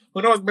 But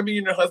who knows, maybe you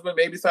and your husband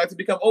may decide to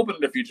become open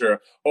in the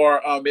future.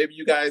 Or maybe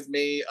you guys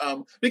may,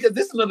 because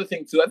this is another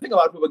thing too. I think a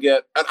lot of people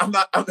I'm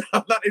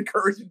not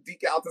encouraging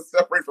Decal to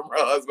separate from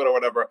her husband or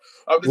whatever.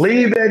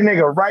 Leave that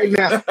nigga right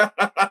now.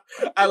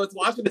 I was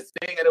watching this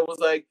thing and it was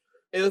like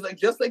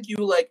just like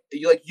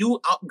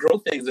you outgrow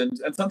things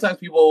and sometimes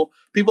people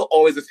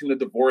always assume that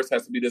divorce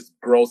has to be this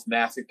gross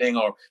nasty thing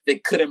or they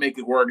couldn't make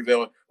it work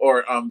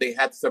or they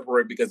had to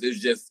separate because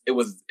it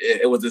was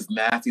this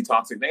nasty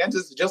toxic thing. And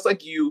just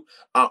like you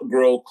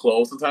outgrow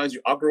clothes, sometimes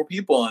you outgrow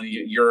people and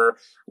you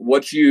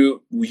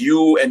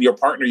and your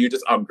partner, you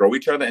just outgrow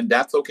each other and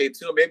that's okay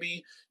too.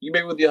 Maybe you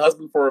may be with your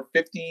husband for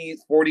 50,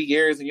 40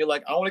 years and you're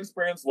like, I want to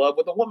experience love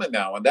with a woman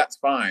now and that's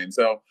fine.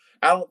 So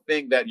I don't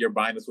think that your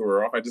bias will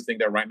wear off. I just think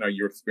that right now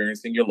you're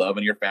experiencing your love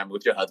and your family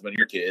with your husband and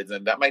your kids,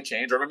 and that might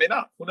change or it may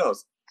not. Who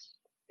knows?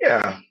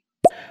 Yeah.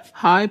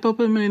 Hi, Bob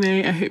and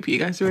Monet. I hope you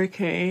guys are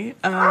okay.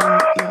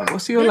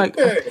 What's your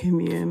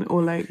opinion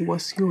or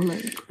what's your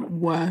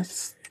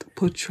worst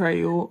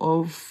portrayal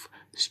of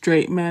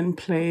straight men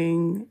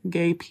playing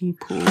gay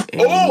people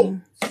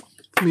in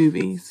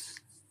movies?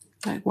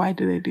 Like, why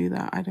do they do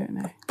that? I don't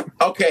know.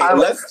 Okay,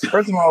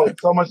 first of all,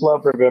 so much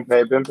love for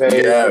Bimpei. Bimpei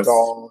is the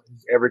doll,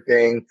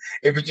 everything.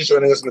 If you're just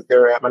joining us on the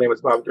Stereo app, my name is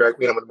Bob Drag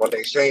Queen. I'm with Monday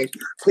Exchange.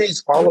 Please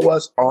follow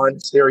us on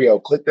Stereo.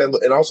 Click that,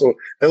 and also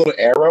that little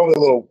arrow, the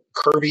little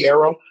curvy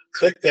arrow.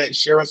 Click that.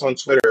 Share us on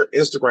Twitter,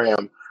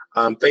 Instagram,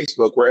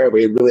 Facebook, wherever.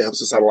 It really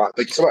helps us out a lot.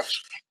 Thank you so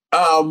much.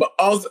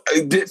 Also,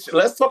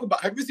 let's talk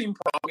about. Have you seen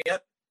Prom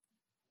yet?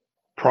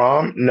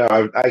 Prom?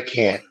 No, I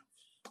can't.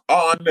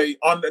 On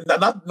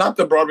not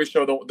the Broadway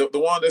show, the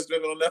one that's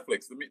doing on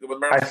Netflix.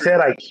 I said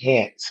I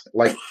can't.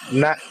 Like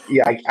not.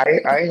 Yeah,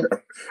 I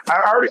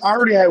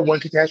already had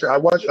one catastrophe. I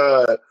watched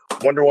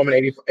Wonder Woman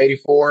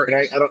 84, and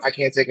I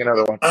can't take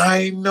another one.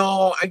 I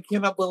know. I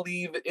cannot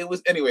believe it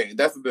was. Anyway,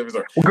 that's the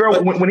difference. Well,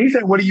 girl, when he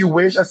said, "What do you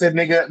wish?" I said,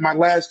 "Nigga, my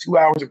last 2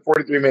 hours and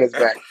 43 minutes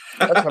back."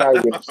 That's what I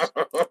wish.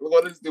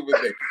 What a stupid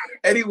thing.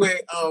 Anyway,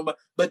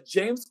 but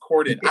James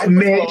Corden,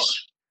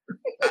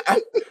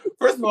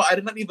 First of all, I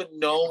did not even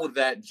know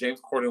that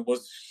James Corden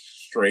was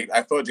straight.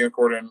 I thought James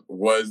Corden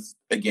was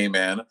a gay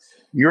man.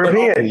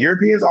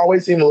 Europeans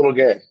always seem a little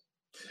gay.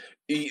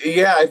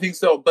 Yeah, I think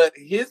so. But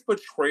his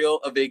portrayal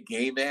of a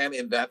gay man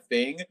in that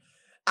thing,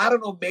 I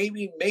don't know,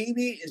 maybe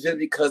it's just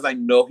because I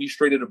know he's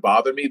straight, it'd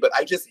bother me, but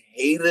I just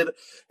hated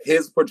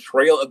his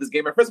portrayal of this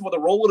gay man. First of all, the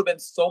role would have been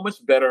so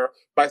much better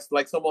by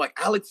like someone like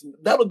Alex.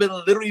 That would have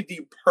been literally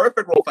the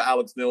perfect role for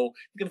Alex Newell.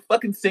 You can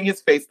fucking sing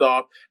his face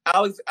off.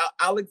 Alex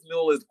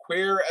Newell is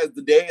queer as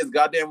the day is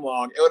goddamn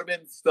long. It would have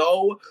been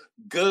so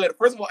good.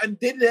 First of all, and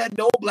didn't have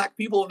no black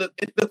people in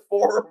the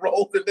four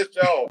roles in the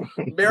show.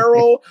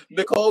 Meryl,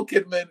 Nicole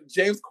Kidman,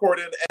 James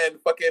Corden, and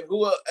fucking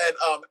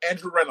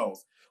Andrew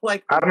Reynolds.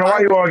 Like, I don't know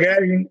why you all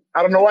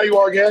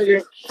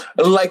gagging.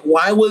 Like,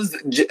 why was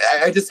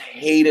I just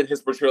hated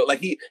his portrayal?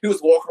 Like he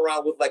was walking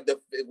around with like the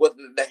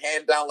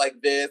hand down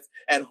like this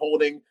and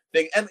holding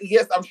thing. And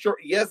yes, I'm sure.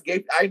 Yes,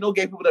 I know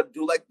gay people that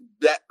do like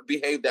that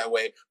behave that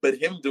way, but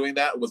him doing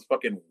that was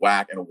fucking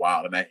whack and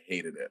wild, and I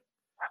hated it.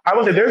 I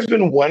would say there's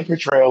been one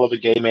portrayal of a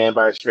gay man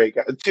by a straight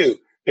guy.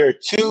 There are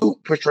two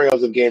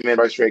portrayals of gay men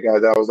by straight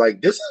guys that I was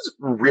like, this is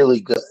really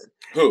good.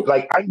 Who?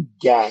 Like I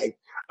gagged.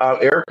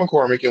 Eric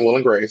McCormick and Will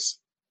and Grace.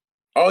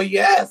 Oh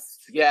yes.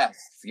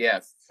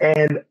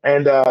 And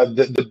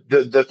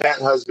the fat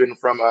husband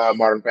from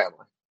Modern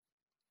Family.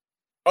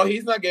 Oh,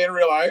 he's not gay in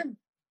real life?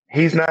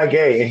 He's not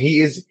gay, and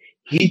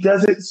he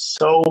does it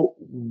so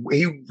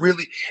he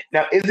really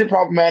now is it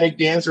problematic?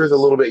 The answer is a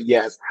little bit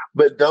yes,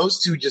 but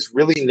those two just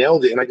really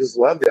nailed it, and I just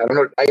loved it. I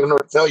don't know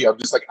what to tell you. I'm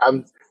just like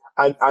I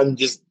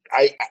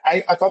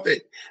thought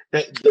that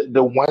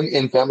the one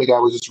in Family Guy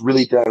was just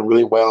really done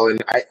really well,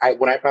 and I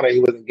when I found out he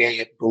wasn't gay,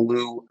 it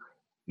blew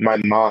my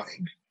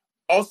mind.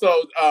 Also,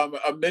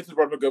 Mitch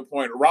brought up a good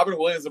point. Robin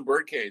Williams in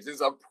Birdcage is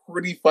a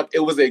pretty It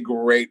was a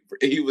great.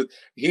 He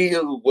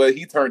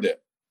turned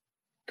it.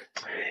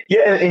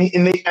 Yeah,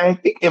 and I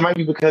think it might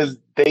be because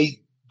they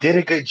did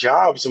a good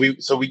job, so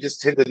we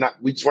just tend to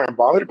we just weren't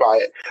bothered by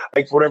it.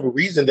 Like for whatever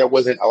reason, there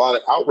wasn't a lot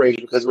of outrage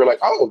because we're like,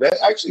 oh,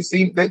 that actually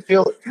seems that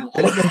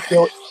doesn't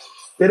feel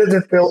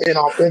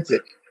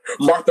inauthentic.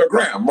 Martha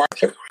Graham.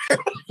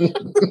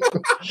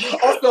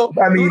 Also,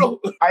 I mean,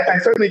 I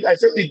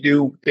certainly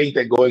do think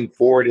that going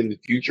forward in the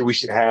future, we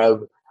should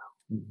have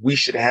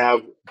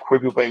queer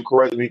people playing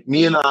queer.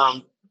 Me and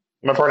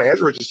my partner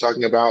Ezra were just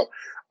talking about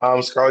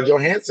Scarlett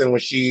Johansson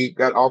when she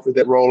got offered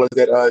that role as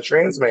that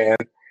trans man,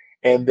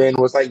 and then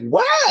was like,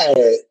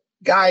 "What,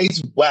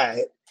 guys?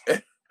 What?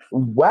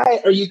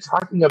 What are you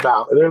talking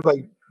about?" And they're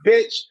like,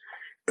 "Bitch,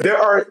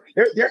 there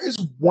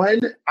is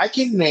one. I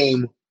can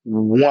name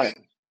one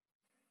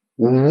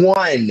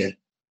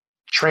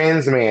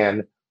trans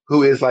man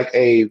who is like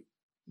a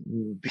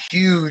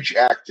huge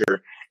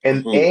actor,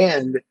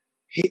 and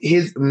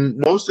his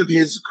most of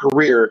his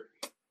career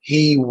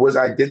he was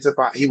like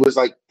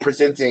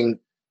presenting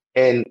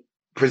and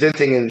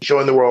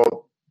showing the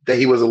world that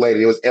he was a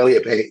lady. It was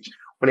Elliot Page.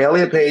 When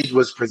Elliot Page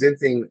was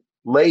presenting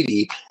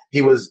Lady,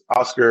 he was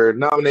Oscar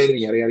nominated,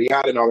 yada yada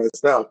yada, and all that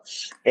stuff.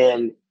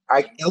 And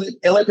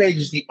Elliot Page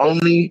is the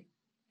only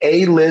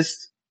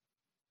A-list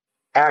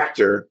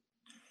actor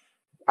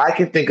I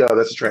can think of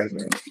that's a trans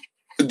man.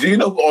 Do you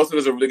know who also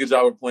does a really good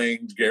job of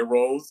playing gay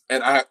roles?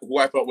 And who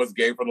I thought was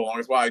gay for the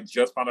longest while? I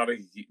just found out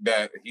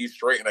that he's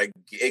straight, and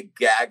it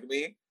gagged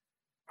me.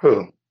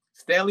 Who?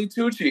 Stanley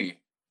Tucci.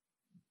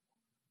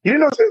 You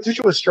didn't know Stanley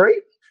Tucci was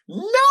straight? No,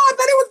 I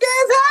thought he was gay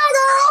as hell,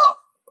 girl.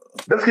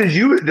 That's because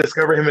you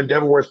discovered him in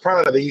Devil Wears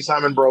Prada, the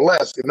Simon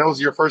Burlesque, and those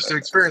were your first two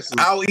experiences.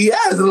 Oh,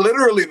 yes,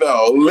 literally,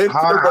 though.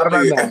 How did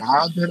I know?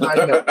 How did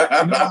I know?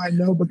 I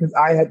know because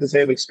I had the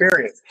same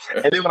experience.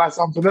 And then when I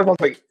saw him, I was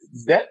like,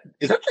 is that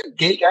the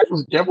gay guy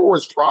from Devil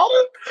Wears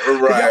Prada?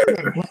 Right.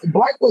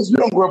 Black folks, we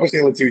don't grow up with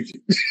Stanley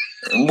Tucci.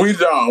 We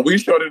don't. We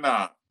sure did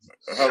not.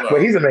 Hello.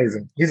 But he's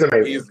amazing. He's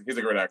amazing. He's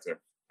a great actor.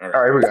 All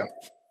right, here we go.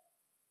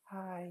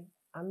 Hi,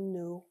 I'm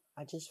new.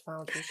 I just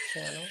found this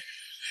channel.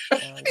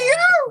 And I have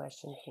a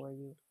question for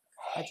you.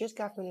 I just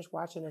got finished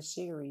watching a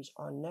series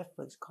on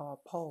Netflix called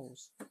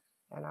Pose,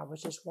 and I was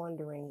just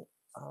wondering,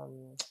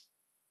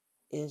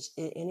 is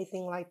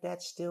anything like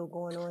that still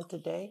going on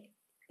today?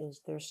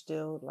 is there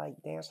still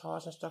like dance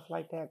halls and stuff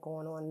like that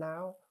going on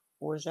now?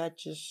 Or is that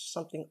just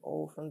something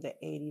old from the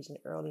 80s and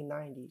early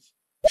 90s?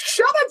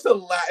 Shout out to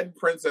Latin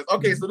Princess.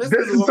 Okay, so this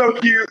is so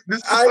cute.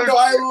 I know,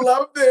 I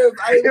love this.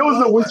 It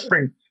was a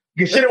whispering.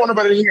 You should have want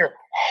nobody to hear.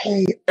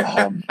 Hey,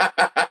 I'm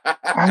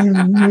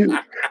new.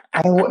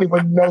 I don't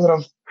even know that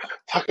I'm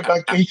talking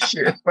about gay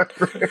shit.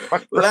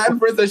 Latin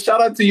Princess,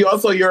 shout out to you.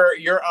 Also, your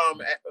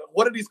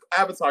what are these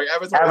avatars? Your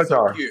avatar is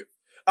so cute.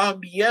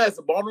 Yes,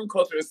 ballroom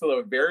culture is still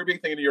a very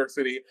big thing in New York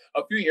City.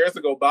 A few years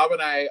ago, Bob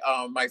and I,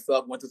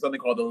 myself, went to something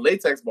called the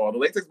Latex Ball. The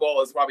Latex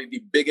Ball is probably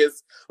the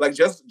biggest, like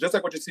just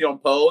like what you see on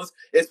Pose,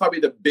 it's probably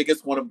the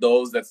biggest one of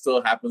those that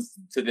still happens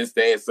to this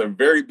day. It's a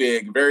very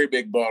big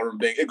ballroom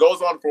thing. It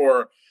goes on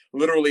for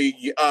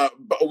literally,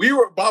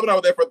 Bob and I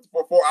were there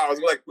for 4 hours.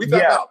 We're like, we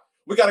tapped out.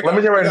 We gotta go. Let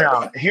me tell you right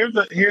now. Here's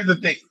the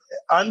thing.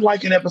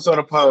 Unlike an episode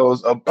of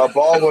Pose, a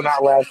ball will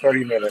not last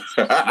 30 minutes.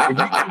 If you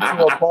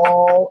go to a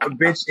ball,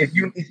 bitch, if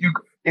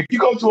you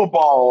go to a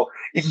ball,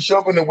 if you show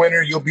up in the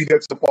winter, you'll be there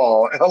to the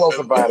ball. Hello,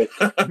 somebody.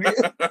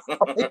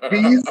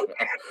 These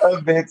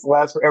events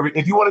last forever.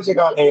 If you want to check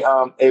out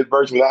a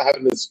version without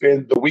having to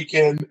spend the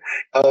weekend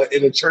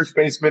in a church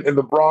basement in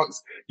the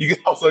Bronx, you can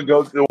also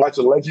go to watch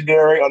a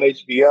Legendary on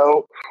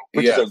HBO,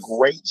 which is a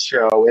great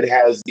show. It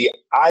has the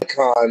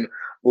icon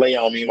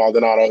Leomi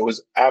Maldonado, who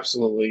was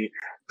absolutely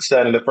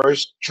stunning. The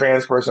first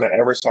trans person I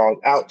ever saw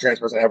on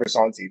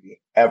TV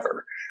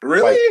ever.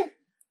 Really? Like,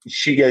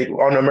 she gave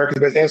on America's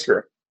Best Dance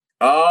Crew.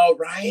 Oh,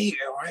 right.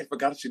 I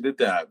forgot she did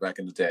that back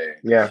in the day.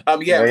 Yeah. So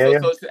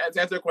to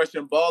answer your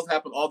question, balls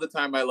happen all the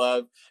time, my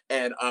love.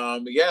 And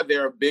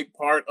they're a big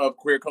part of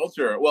queer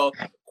culture. Well,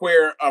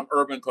 queer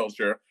urban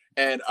culture.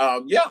 And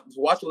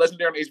watch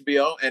Legendary on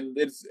HBO, and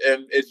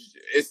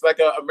it's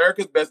like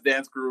America's Best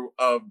Dance Crew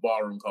of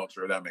ballroom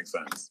culture. If that makes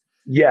sense.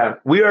 Yeah,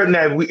 we are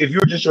now. If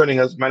you're just joining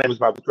us, my name is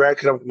Bob the Drag.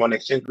 Come with Monet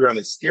Exchange. We're on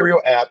the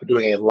Stereo app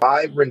doing a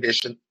live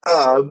rendition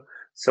of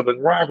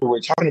Sibling Rivalry.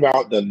 We're talking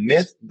about the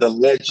myth, the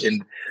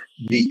legend,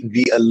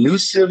 the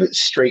elusive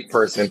straight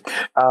person.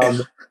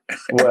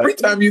 Every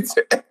time you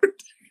say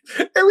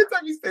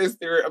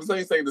Stereo, I'm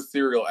saying the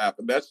Serial app,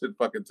 and that shit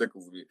fucking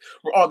tickles me.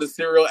 We're on the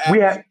Serial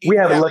app. We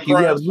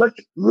have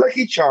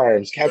Lucky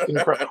Charms, Captain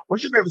Crunch.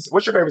 What's your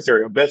favorite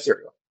cereal? Best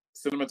cereal?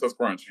 Cinnamon Toast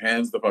Crunch,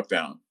 hands the fuck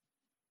down.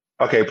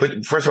 Okay,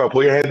 first of all,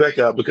 pull your hands back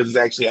up because it's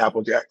actually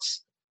Apple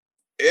Jacks.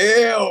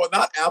 Ew,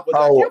 not Apple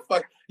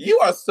Jacks. You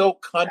are so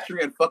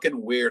country and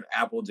fucking weird,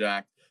 Apple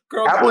Jack.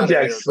 Girl, Apple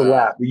Jacks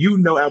slap. You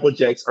know Apple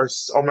Jacks are,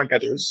 oh my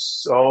God, they're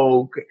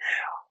so good.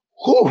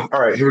 Whew.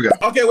 All right, here we go.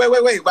 Okay,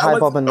 wait. Hi,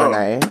 Bob and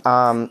Monet.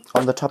 On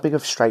the topic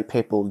of straight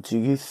people, do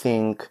you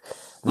think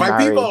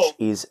marriage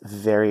is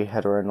very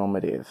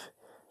heteronormative?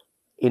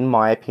 In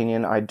my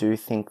opinion, I do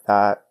think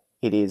that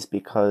it is,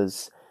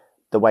 because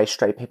the way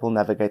straight people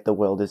navigate the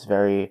world is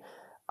very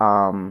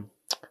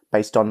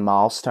based on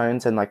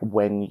milestones and like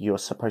when you're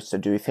supposed to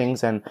do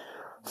things. And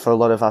for a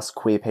lot of us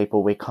queer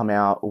people, we come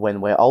out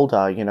when we're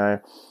older. You know,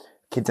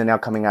 kids are now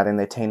coming out in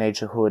their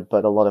teenagerhood,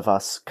 but a lot of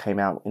us came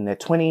out in their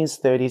 20s,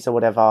 30s or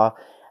whatever,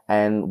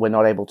 and we're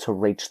not able to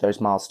reach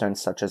those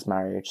milestones such as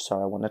marriage.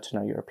 So I wanted to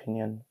know your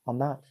opinion on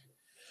that.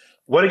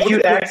 What a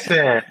cute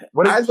accent. I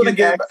want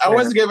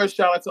to give a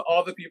shout out to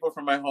all the people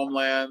from my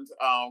homeland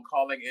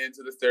calling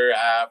into the Stereo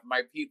app.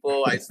 My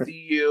people, I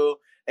see you.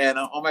 And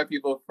all my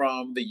people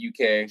from the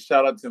UK.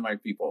 Shout out to my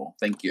people.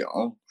 Thank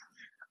you.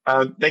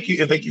 Thank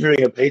you. And thank you for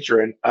being a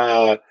patron.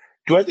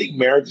 Do I think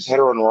marriage is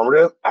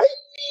heteronormative? I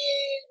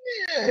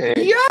mean,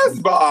 yes,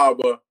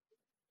 Bob.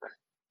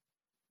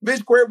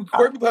 Bitch, queer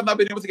people have not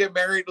been able to get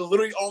married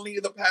literally only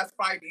in the past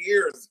 5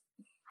 years.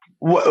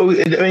 Well,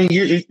 I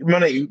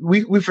mean,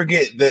 we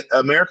forget that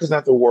America's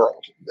not the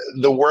world.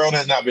 The world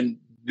has not been.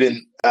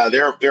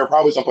 There are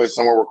probably some places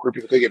somewhere where queer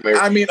people could get married.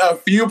 I mean, a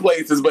few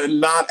places, but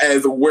not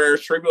as where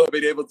straight people have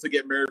been able to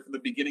get married from the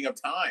beginning of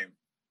time.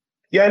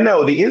 Yeah,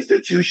 no, the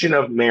institution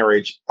of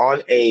marriage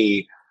on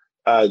a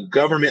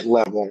government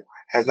level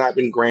has not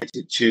been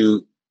granted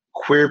to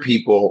queer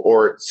people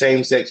or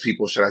same-sex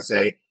people, should I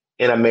say,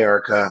 in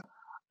America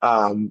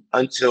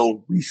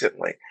until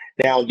recently.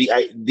 Now, the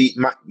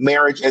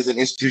marriage as an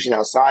institution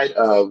outside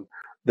of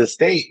the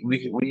state,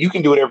 you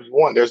can do whatever you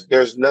want.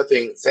 There's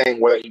nothing saying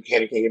whether you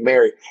can or can't get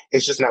married.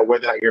 It's just not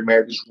whether or not your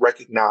marriage is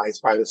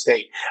recognized by the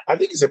state. I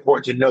think it's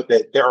important to note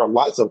that there are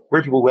lots of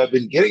queer people who have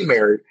been getting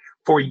married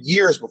for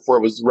years before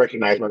it was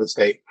recognized by the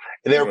state.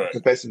 And they're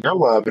confessing their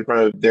love in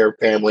front of their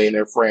family and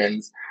their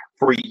friends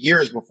for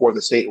years before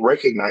the state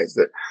recognized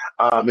it.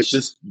 It's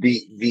just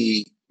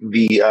the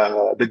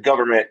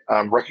government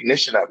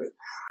recognition of it.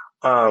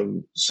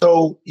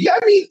 So yeah,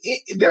 I mean,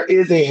 there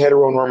is a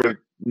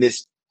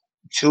heteronormativeness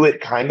to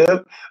it, kind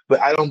of, but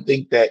I don't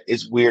think that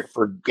it's weird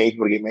for gay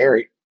people to get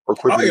married. or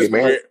queer people get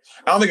married.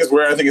 I don't think it's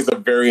weird. I think it's a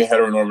very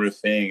heteronormative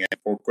thing, and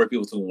for queer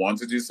people to want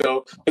to do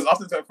so, because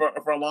oftentimes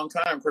for a long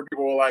time, queer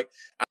people were like,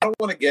 I don't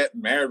want to get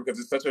married because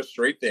it's such a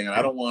straight thing, and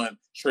I don't want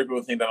straight people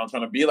to think that I'm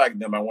trying to be like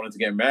them. I wanted to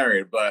get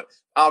married, but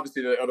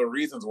obviously there are other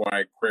reasons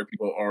why queer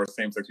people or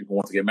same-sex people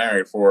want to get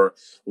married for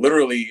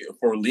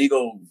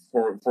legal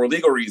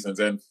reasons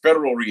and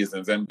federal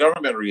reasons and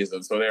government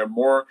reasons. So they're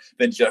more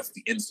than just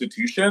the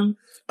institution,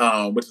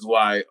 which is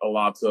why a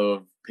lot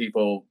of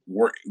people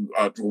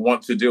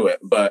want to do it.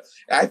 But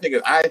I think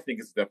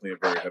it's definitely a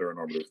very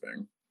heteronormative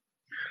thing.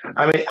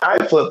 I mean,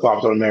 I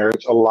flip-flopped on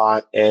marriage a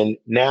lot, and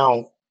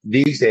now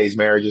these days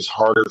marriage is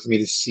harder for me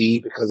to see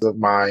because of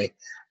my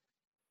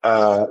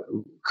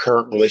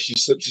current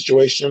relationship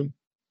situation.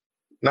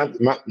 Not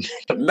a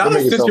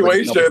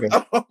situation.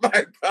 Oh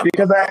my God.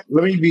 Because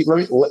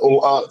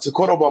to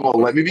quote Obama,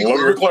 let me be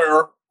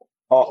clear.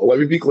 Let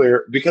me be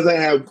clear. Because I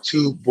have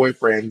two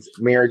boyfriends,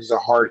 marriage is a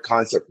hard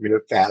concept for me to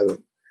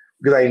fathom.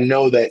 Because I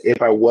know that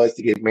if I was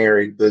to get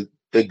married, the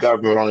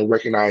government would only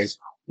recognize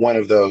one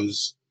of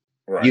those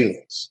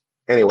units.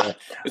 Anyway,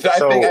 so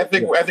I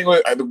think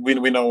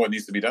we know what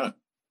needs to be done.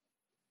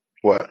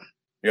 What?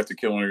 You have to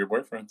kill one of your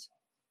boyfriends.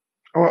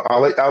 Well,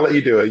 I'll let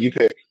you do it. You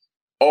pick.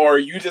 Or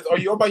you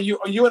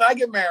and I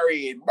get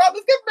married. Bro,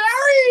 let's get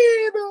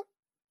married.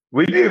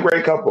 We'd be a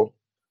great couple.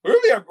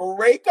 We'd be a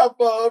great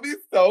couple. It'd be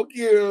so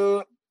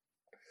cute.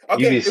 Okay,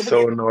 you'd be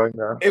so annoying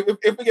now.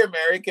 If we get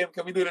married, can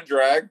we do it in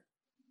drag?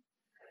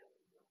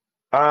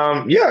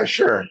 Yeah,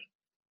 sure.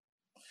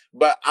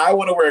 But I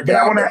want to wear a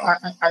gown.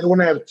 I want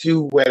to have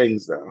two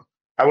weddings though.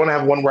 I want to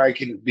have one where I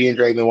can be in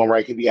drag and one where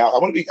I can be out. I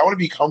want to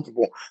be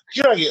comfortable.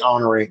 You know I get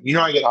ornery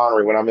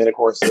when I'm in a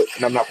corset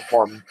and I'm not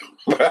performing.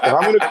 If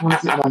I'm in a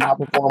corset and I'm not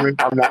performing,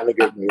 I'm not in a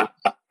good mood.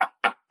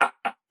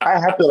 I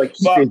have to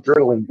keep the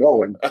adrenaline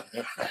going.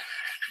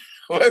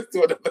 Let's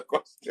do another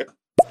question.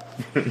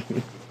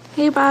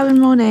 Hey Bob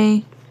and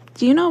Monet,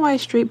 do you know why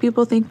straight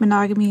people think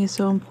monogamy is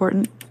so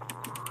important?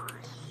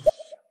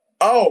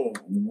 Oh,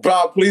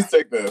 Bob, please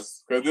take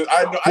this. Because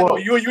I know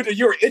you're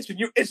itching.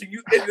 You itching.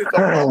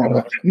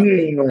 I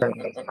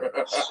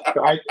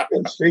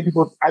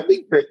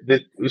think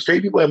that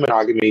straight people and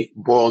monogamy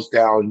boils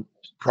down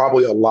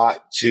probably a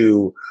lot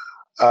to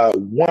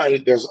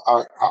one. There's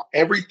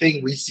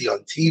everything we see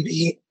on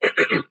TV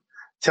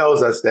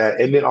tells us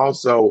that, and then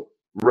also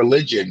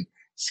religion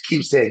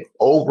keeps saying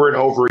over and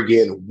over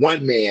again,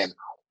 one man,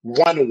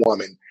 one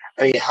woman.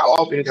 I mean, how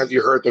often have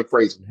you heard the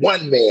phrase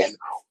one man,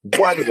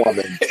 one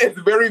woman? It's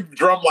very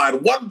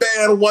drumline. One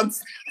band, one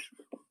sound.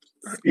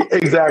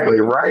 Exactly,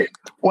 right?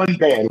 One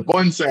band,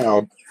 one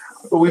sound.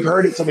 But we've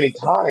heard it so many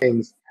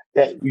times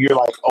that you're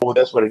like, oh, well,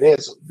 that's what it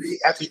is.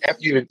 After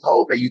you've been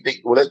told that, you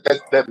think, well,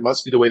 that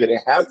must be the way that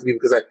it has to be,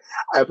 because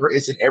I've heard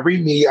it's in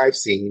every media I've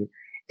seen.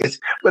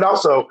 But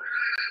also,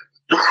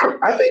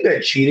 I think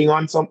that cheating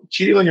on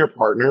your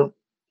partner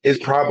is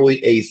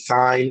probably a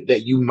sign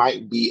that you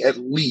might be at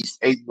least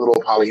a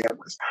little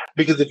polyamorous.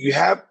 Because if you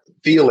have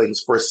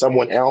feelings for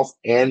someone else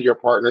and your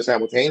partner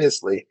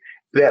simultaneously,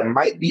 that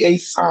might be a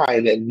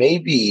sign that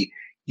maybe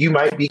you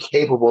might be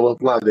capable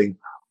of loving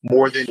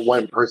more than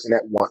one person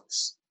at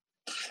once.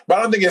 But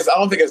I don't think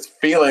it's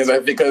feelings.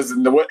 Because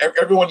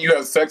everyone you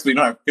have sex with, you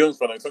don't have feelings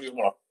for them. Some people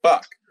want to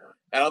fuck.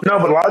 No,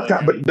 but a lot of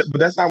times, but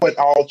that's not what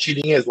all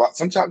cheating is.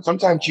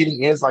 Sometimes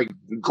cheating is like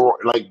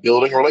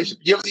building a relationship.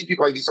 You ever see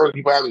people like these sort of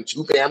people having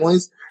two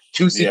families,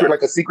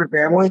 like a secret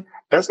family?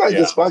 That's not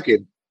just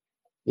fucking.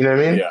 You know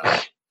what I mean?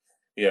 Yeah.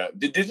 Yeah.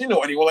 Did you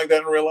know anyone like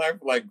that in real life?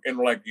 Like in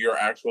your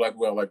actual life,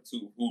 who had like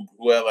two,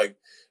 who had like,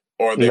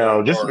 or they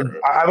no, just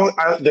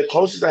the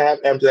closest I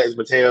have to that is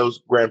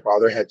Mateo's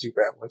grandfather had two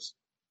families.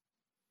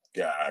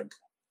 God.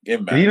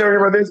 Do you know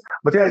about this?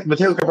 Mateo's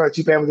grandfather had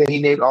two families, and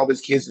he named all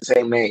his kids the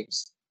same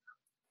names.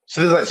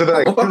 So there's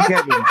like two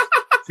Kevins,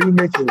 two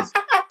Mitches,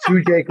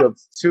 two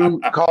Jacobs, two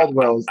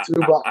Caldwells,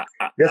 two Bob.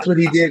 That's what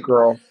he did,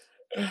 girl.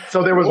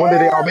 So there was one day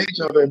they all met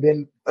each other, and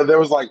then there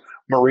was like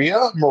Maria,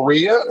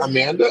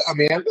 Amanda.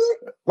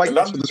 Like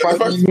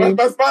Spider-Man.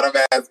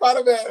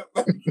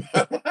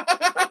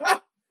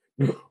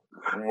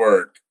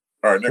 Work.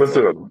 All right, next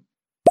one.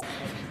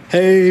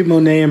 Hey,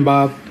 Monet and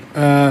Bob.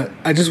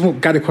 I just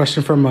got a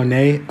question from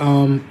Monet.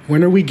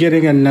 When are we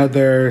getting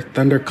another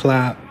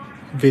Thunderclap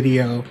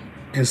video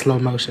in slow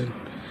motion?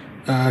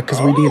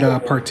 Because we need a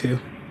part 2.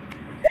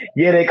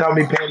 Yeah, they call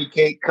me Patty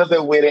Cake because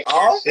they're with it.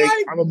 I'm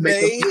gonna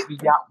make a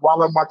video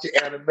while I'm watching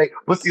anime.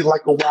 Pussy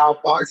like a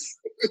wild fox.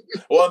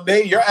 Well,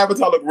 Nate, your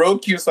avatar look real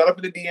cute. Sign up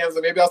in the DMs,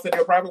 and maybe I'll send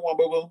you a private one,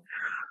 boo boo.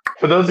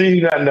 For those of you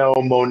that know,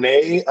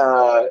 Monet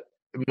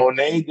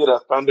did a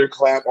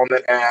thunderclap on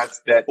the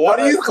ass. That why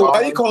are you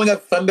calling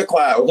it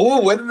thunderclap?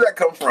 Ooh, where did that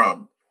come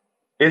from?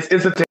 It's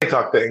a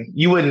TikTok thing.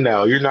 You wouldn't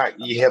know. You're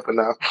hip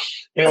enough.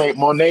 Anyway,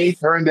 Monet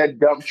turned that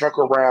dump truck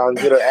around,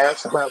 did her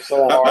ass clap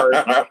so hard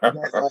that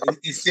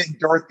it sent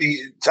Dorothy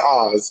to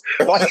Oz.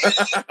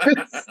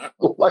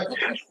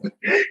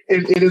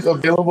 It is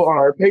available on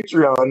our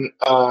Patreon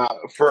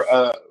for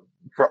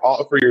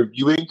your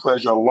viewing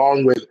pleasure,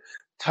 along with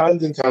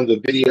tons and tons of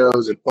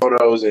videos and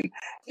photos and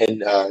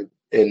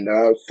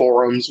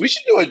forums. We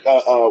should do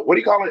what do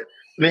you call it?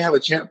 They have a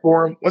chant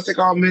forum. What's it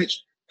called,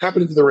 Mitch? Type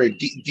it into the red.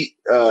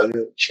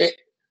 Chant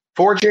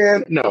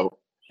 4chan? No,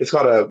 it's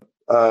called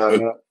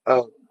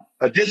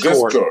a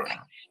Discord.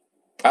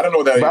 I don't know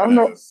what that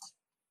even is.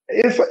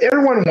 If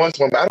everyone wants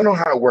one, but I don't know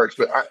how it works.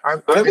 But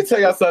let me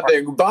tell y'all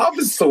something. Bob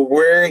is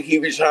swearing he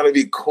be trying to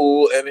be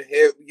cool and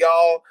hip,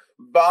 y'all.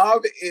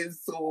 Bob is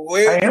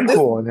swearing. I am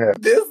cool and hip.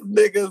 This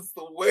nigga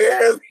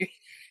swears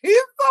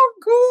he's so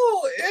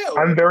cool. Ew.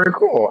 I'm very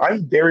cool.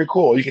 I'm very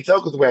cool. You can tell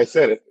because the way I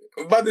said it.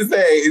 I'm about to say,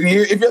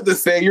 if you have to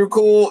say you're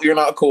cool, you're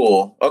not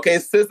cool. Okay,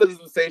 sister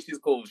doesn't say she's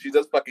cool. She's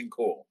just fucking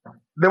cool.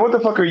 Then what the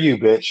fuck are you,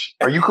 bitch?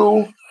 Are you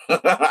cool?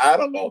 I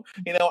don't know.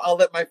 I'll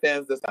let my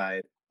fans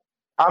decide.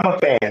 I'm a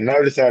fan. Now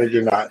I decided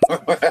you're not.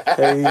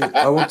 Hey,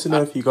 I want to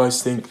know if you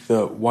guys think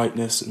that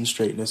whiteness and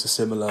straightness are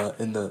similar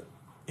in that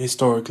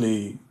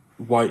historically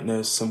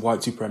whiteness and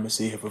white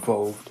supremacy have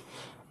evolved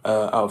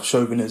out of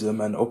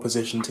chauvinism and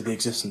opposition to the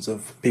existence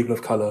of people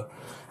of colour.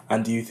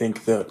 And do you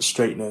think that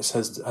straightness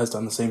has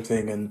done the same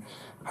thing and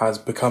has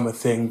become a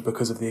thing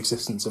because of the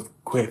existence of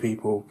queer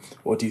people,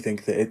 or do you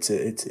think that it's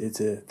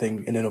a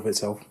thing in and of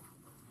itself?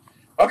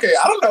 Okay,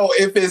 I don't know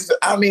if it's.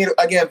 I mean,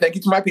 again, thank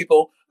you to my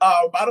people.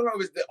 I don't know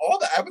if it's all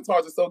the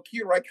avatars are so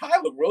cute, right? Kai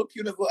look real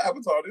cute as a little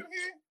avatar, didn't he?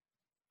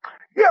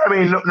 Yeah, I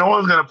mean, no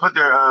one's gonna put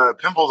their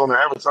pimples on their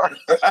avatar.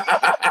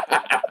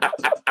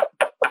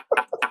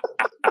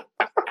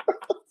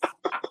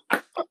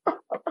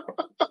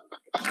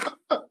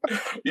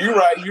 You're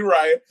right.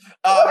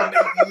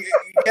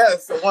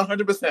 Yes,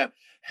 100%.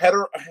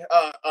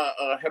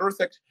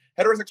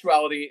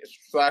 Heterosexuality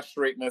 /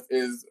 straightness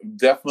is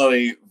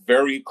definitely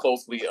very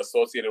closely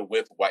associated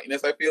with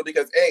whiteness. I feel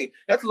because you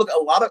have to look at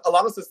a lot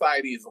of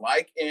societies,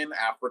 like in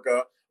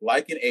Africa,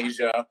 like in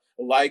Asia,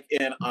 like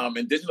in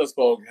indigenous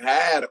folk,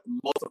 had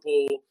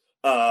multiple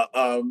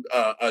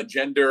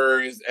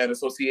genders and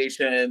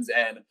associations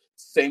and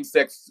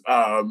same-sex.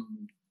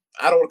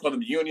 I don't want to call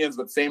them unions,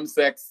 but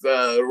same-sex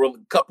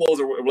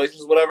couples or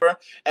relationships, whatever.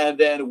 And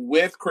then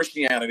with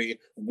Christianity,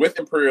 with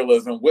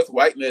imperialism, with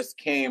whiteness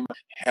came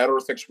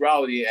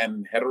heterosexuality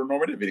and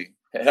heteronormativity.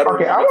 There's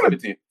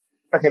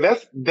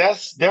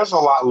a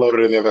lot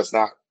loaded in there that's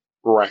not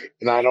right,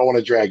 and I don't want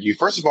to drag you.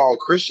 First of all,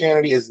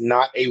 Christianity is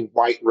not a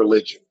white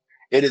religion.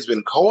 It has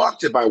been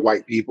co-opted by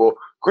white people.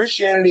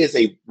 Christianity is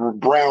a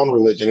brown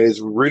religion. It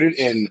is rooted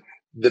in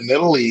the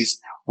Middle East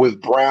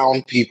with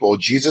brown people.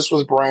 Jesus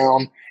was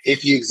brown,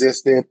 if he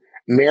existed.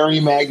 Mary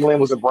Magdalene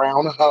was a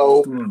brown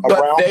hoe,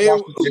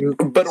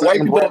 but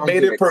white people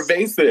made it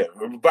pervasive.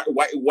 But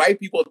white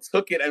people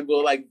took it and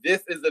were like,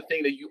 "This is the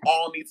thing that you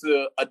all need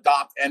to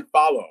adopt and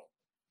follow."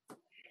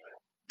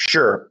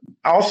 Sure.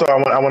 Also,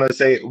 I want to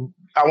say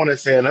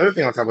another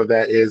thing on top of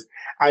that is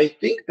I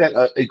think that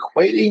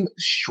equating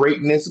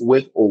straightness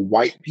with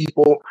white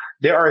people,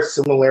 there are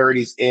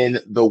similarities in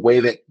the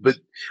way that, but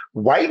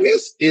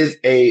whiteness is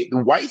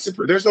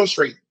there's no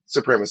straight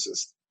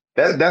supremacist.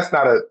 That's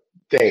not a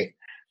thing.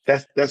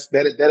 That is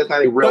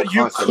not a real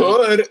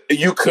concept.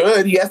 You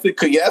could. Yes, it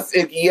could. Yes,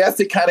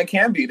 it kind of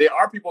can be. There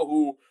are people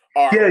who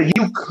are. Yeah,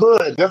 you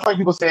could. That's like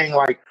people saying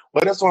like,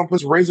 well, that's someone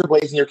puts razor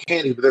blades in your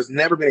candy, but there's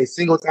never been a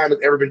single time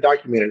it's ever been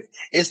documented.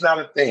 It's not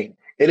a thing.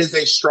 It is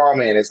a straw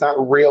man. It's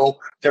not real.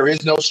 There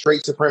is no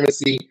straight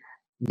supremacy.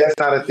 That's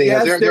not a thing.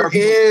 Yes, there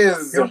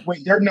is.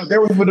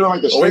 There were people doing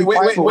like the straight.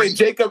 Wait.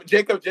 Jacob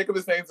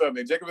is saying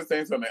something.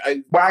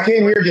 I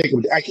can't hear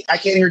Jacob. I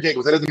can't hear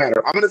Jacob. So it doesn't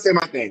matter. I'm going to say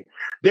my thing.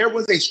 There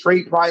was a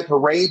straight pride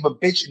parade,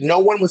 but bitch, no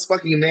one was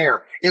fucking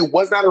there. It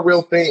was not a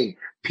real thing.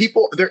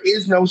 There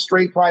is no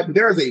straight pride, but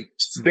there is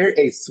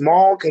a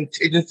small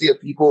contingency of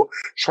people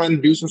trying to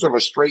do some sort of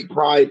a straight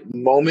pride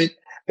moment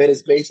that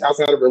is based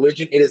outside of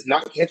religion. It is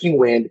not catching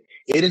wind.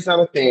 It is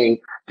not a thing.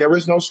 There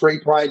is no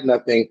straight pride,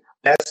 nothing.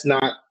 That's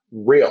not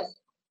real.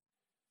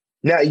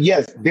 Now,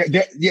 yes,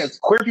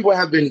 queer people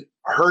have been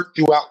hurt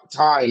throughout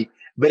time,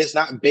 but it's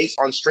not based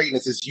on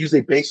straightness. It's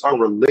usually based on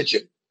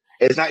religion.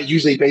 It's not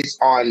usually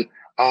based on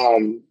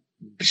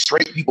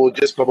straight people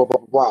just blah, blah, blah,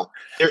 blah, blah.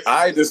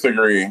 I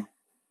disagree.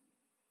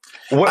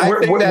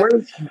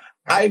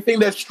 I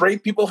think that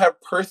straight people have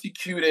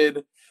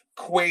persecuted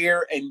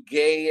queer and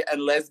gay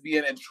and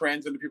lesbian and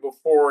transgender people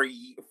for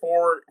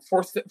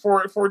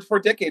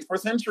decades, for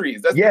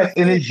centuries. Yes,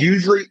 and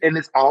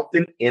it's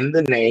often in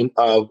the name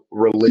of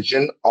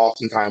religion.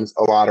 Oftentimes,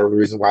 a lot of the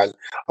reason why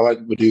a lot of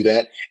people do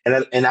that,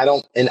 and I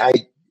don't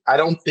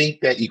think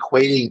that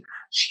equating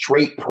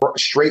straight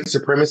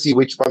supremacy,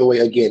 which by the way,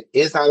 again,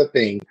 is not a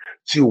thing,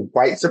 to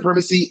white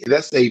supremacy,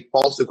 that's a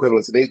false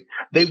equivalency.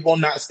 They will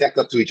not stack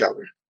up to each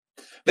other.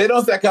 They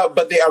don't stack up,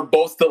 but they are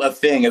both still a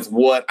thing. Is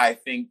what I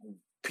think.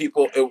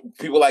 People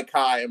like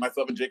Kai and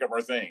myself and Jacob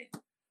are saying.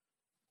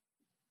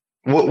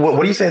 What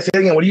are you saying? Say it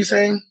again. What are you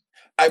saying?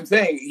 I'm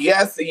saying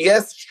yes.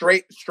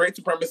 Straight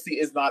supremacy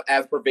is not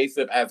as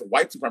pervasive as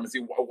white supremacy.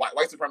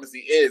 White supremacy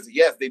is,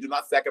 yes, they do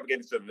not stack up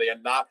against each other. They are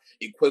not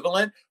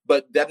equivalent,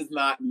 but that does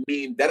not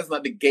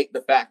negate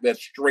the fact that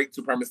straight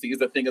supremacy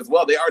is a thing as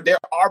well. There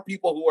are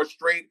people who are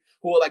straight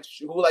who are like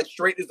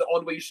straight is the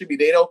only way you should be.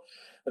 They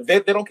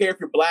don't care if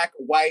you're black,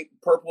 white,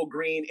 purple,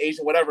 green,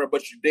 Asian, whatever,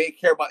 but they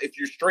care about if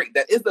you're straight.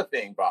 That is the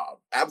thing, Bob.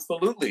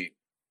 Absolutely.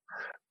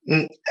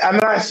 I'm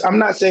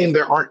not saying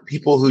there aren't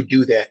people who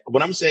do that.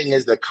 What I'm saying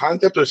is the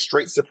concept of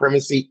straight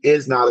supremacy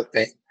is not a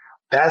thing.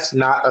 That's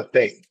not a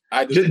thing.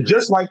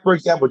 Just like, for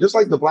example, just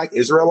like the Black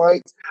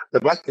Israelites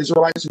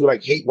who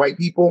like hate white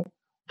people,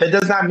 that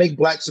does not make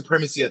Black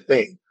supremacy a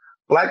thing.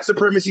 Black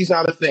supremacy is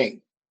not a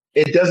thing.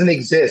 It doesn't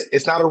exist.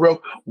 It's not a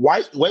real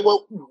white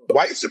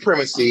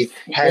supremacy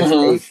has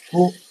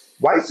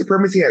white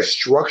supremacy has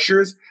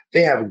structures.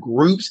 They have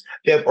groups.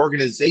 They have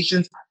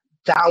organizations.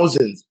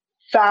 Thousands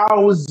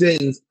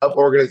of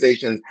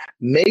organizations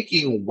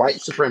making white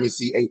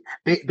supremacy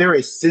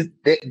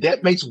that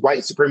makes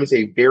white supremacy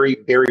a very,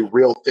 very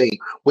real thing,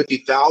 with the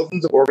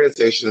thousands of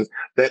organizations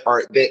that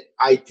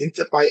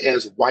identify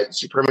as white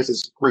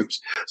supremacist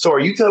groups. So are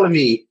you telling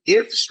me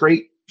if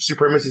straight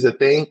supremacy is a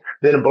thing,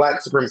 then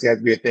Black supremacy has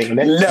to be a thing? And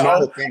that's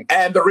not a thing.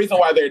 And the reason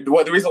why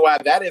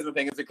that is a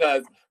thing is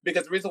because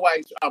the reason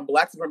why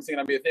Black supremacy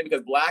cannot be a thing,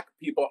 because Black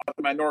people are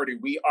the minority.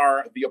 We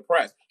are the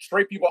oppressed.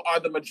 Straight people are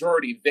the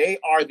majority. They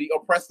are the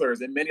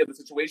oppressors in many of the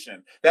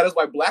situations. That is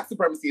why Black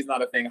supremacy is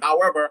not a thing.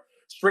 However,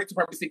 straight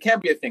supremacy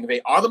can be a thing.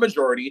 They are the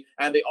majority,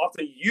 and they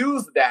often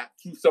use that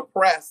to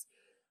suppress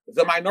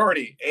the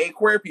minority,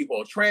 queer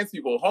people, trans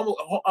people,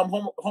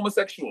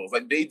 homosexuals.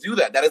 Like, they do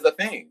that. That is a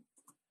thing.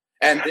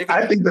 And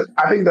I think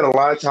that a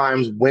lot of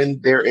times when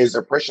there is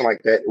oppression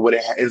like that, what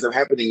ends up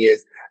happening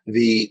is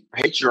the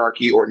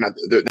patriarchy, or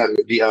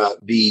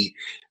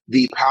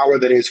the power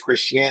that is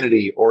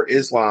Christianity or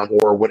Islam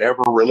or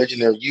whatever religion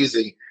they're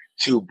using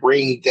to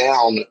bring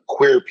down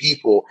queer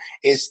people,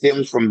 it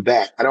stems from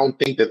that. I don't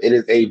think that it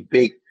is a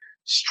big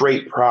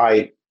straight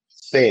pride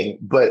thing.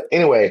 But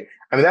anyway,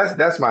 I mean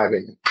that's my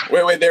opinion.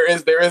 Wait, there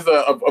is a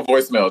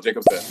voicemail.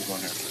 Jacob says he's on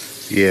here.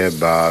 Yeah,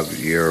 Bob,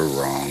 you're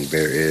wrong.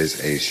 There is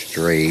a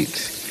straight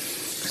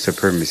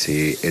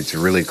supremacy. It's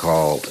really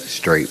called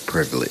straight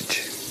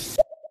privilege.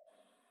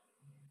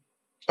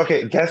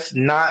 Okay, that's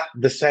not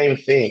the same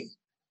thing.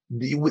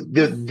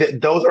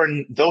 Those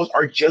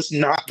are just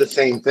not the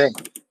same thing.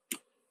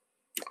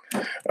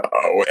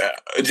 Oh, yeah.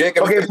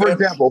 Jacob. Okay, for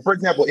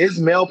example, is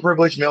male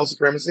privilege male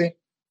supremacy?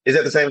 Is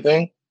that the same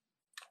thing?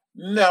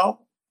 No,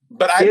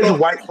 but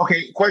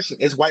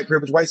question: is white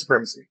privilege white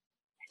supremacy?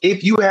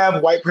 If you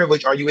have white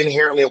privilege, are you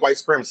inherently a white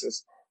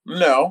supremacist?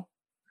 No.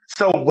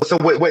 So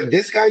what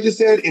this guy just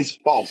said is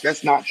false.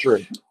 That's not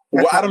true.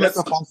 That's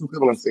a false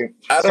equivalency.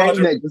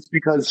 Saying that just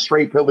because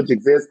straight privilege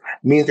exists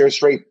means there's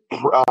straight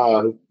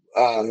power.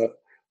 I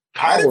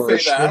didn't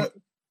say that.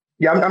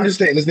 Yeah, I'm just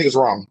saying this nigga's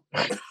wrong.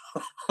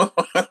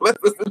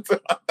 Let's listen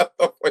to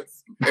the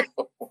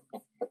voicemail.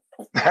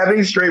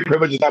 Having straight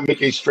privilege does not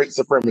make a straight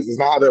supremacist. It's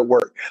not how that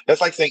works. That's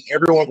like saying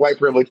everyone's white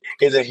privilege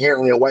is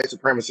inherently a white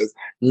supremacist.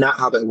 Not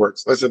how that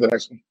works. Let's do the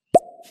next one.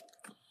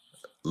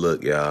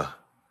 Look, y'all.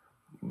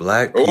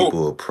 Black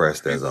people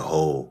oppressed as a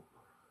whole.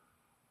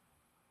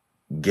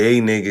 Gay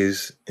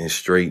niggas and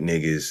straight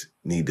niggas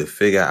need to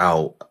figure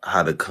out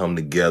how to come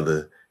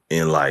together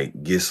and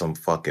like get some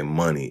fucking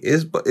money.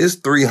 It's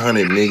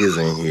 300 niggas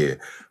in here.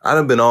 I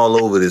done been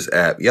all over this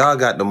app. Y'all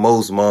got the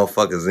most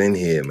motherfuckers in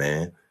here,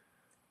 man.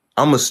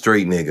 I'm a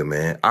straight nigga,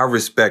 man. I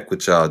respect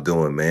what y'all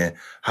doing, man.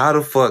 How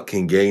the fuck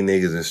can gay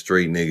niggas and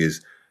straight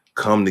niggas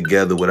come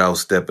together without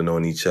stepping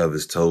on each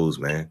other's toes,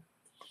 man?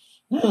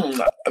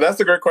 That's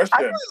a great question.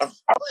 I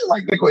really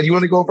like that question. You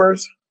want to go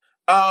first?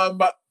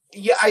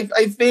 Yeah, I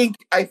think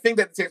that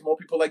it takes more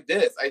people like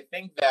this. I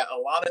think that a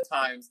lot of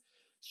times,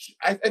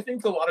 I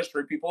think a lot of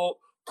straight people,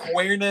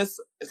 queerness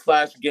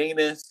 /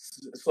 gayness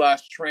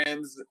 /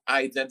 trans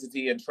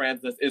identity and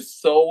transness is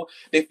so,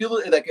 they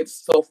feel like it's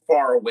so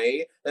far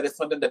away that it's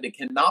something that they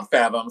cannot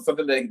fathom,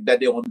 something that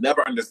they will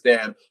never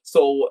understand.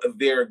 So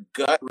their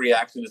gut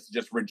reaction is to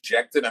just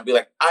reject it and be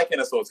like, I can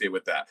associate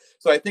with that.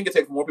 So I think it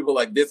takes more people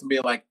like this and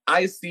being like,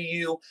 I see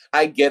you,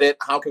 I get it,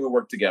 how can we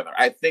work together?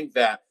 I think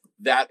that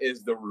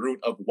is the root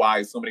of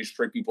why so many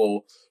straight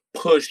people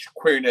push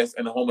queerness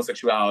and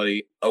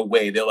homosexuality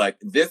away. They're like,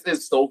 this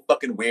is so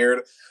fucking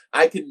weird.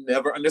 I can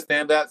never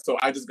understand that. So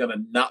I'm just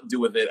gonna not do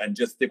with it and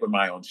just stick with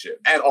my own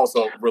shit. And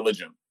also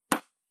religion.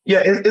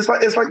 Yeah, it's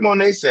like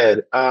Monet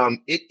said.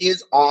 It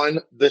is on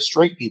the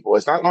straight people.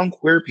 It's not on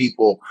queer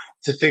people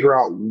to figure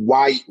out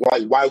why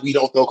we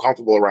don't feel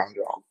comfortable around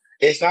y'all.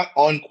 It's not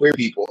on queer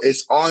people.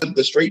 It's on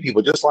the straight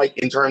people. Just like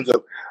in terms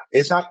of,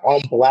 it's not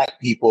on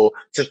Black people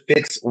to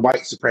fix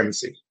white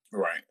supremacy.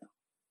 Right.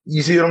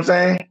 You see what I'm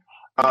saying?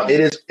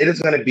 It is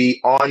going to be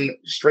on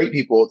straight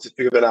people to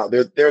figure that out.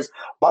 There's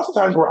lots of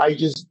times where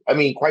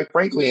quite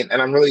frankly, and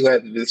I'm really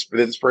glad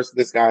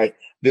that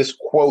this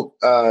quote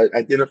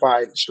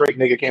identified straight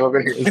nigga came up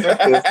in here and said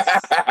this.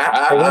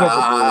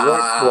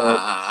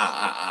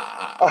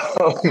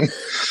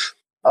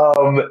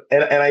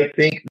 And I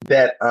think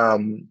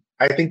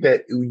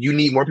that you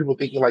need more people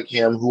thinking like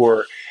him who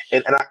are,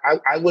 and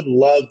I would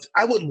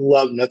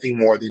love nothing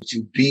more than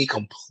to be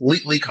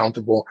completely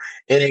comfortable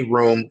in a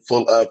room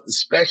full of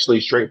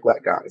especially straight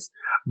Black guys.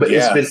 But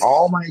It's been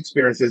all my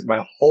experiences,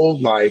 my whole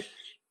life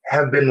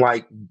have been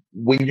like,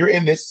 when you're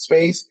in this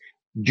space,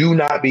 do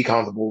not be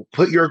comfortable.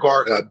 Put your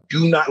guard up.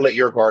 Do not let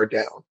your guard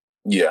down.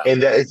 Yeah.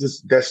 And that's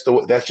just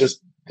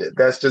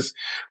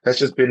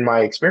been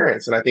my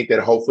experience. And I think that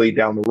hopefully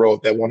down the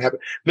road that won't happen.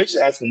 Mitch is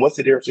asking, what's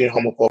the difference between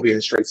homophobia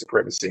and straight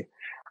supremacy?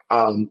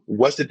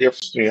 What's the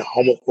difference between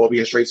homophobia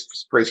and straight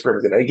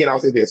supremacy? And again, I'll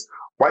say this: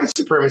 white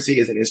supremacy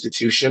is an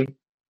institution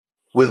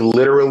with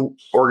literal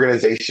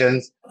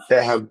organizations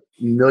that have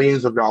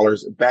millions of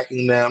dollars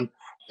backing them,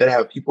 that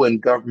have people in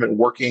government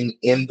working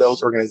in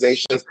those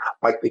organizations,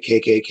 like the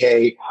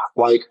KKK,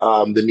 like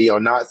the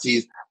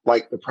neo-Nazis,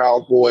 like the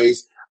Proud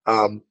Boys,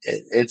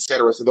 et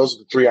cetera. So those are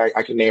the three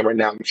I can name right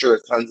now. I'm sure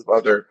there's tons of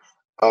other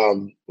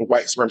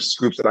white supremacist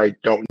groups that I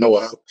don't know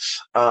of.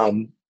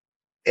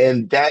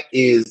 And that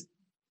is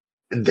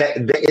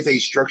a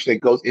structure that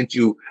goes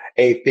into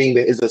a thing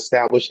that is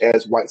established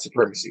as white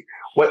supremacy.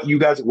 What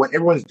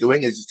everyone's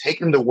doing is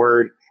taking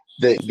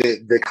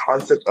the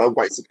concept of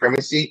white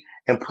supremacy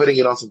and putting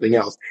it on something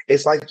else.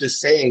 It's like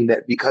just saying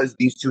that because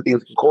these two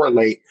things can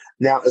correlate,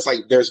 now it's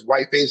like there's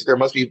whiteface,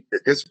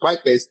 there's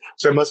blackface,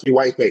 so there must be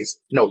whiteface.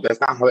 No, that's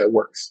not how that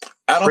works.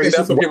 I don't think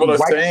that's what people are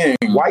saying.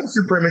 White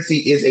supremacy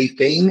is a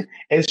thing,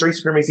 and straight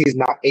supremacy is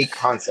not a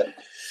concept.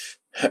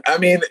 I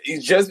mean,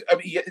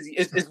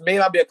 it may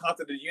not be a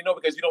concept that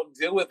because you don't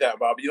deal with that,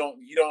 Bob. You're not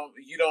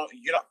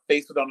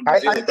faced with it. I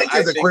think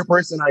as a queer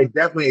person, I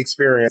definitely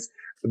experience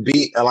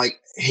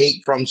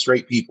hate from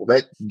straight people.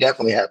 That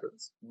definitely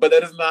happens. But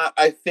that is not.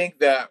 I think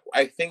that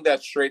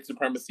straight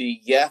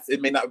supremacy, yes,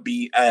 it may not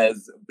be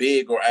as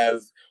big or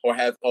has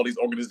all these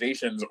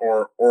organizations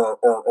or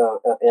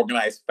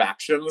organized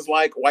factions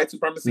like white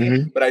supremacy.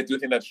 Mm-hmm. But I do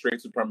think that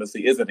straight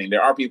supremacy is a thing.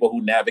 There are people who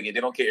navigate.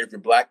 They don't care if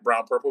you're black,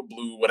 brown, purple,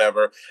 blue,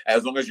 whatever.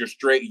 As long as you're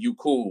straight, you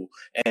cool.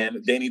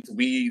 And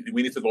we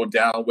need to go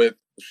down with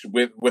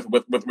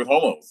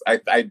homos.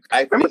 Let me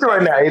tell you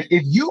right now,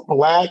 if you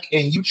black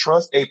and you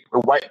trust a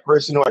white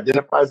person who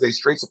identifies as a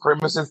straight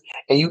supremacist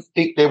and you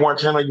think they want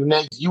to turn on you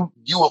next, you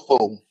a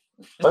fool.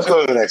 Let's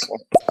go to the next one.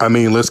 I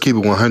mean, let's keep it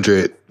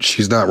 100.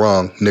 She's not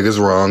wrong. Nigga's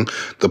wrong.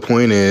 The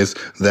point is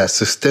that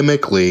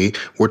systemically,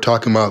 we're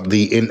talking about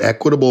the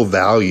inequitable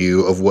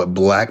value of what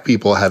black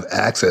people have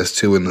access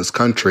to in this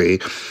country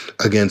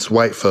against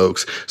white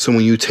folks. So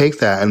when you take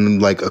that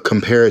and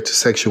compare it to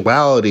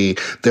sexuality,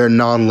 they're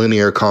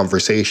nonlinear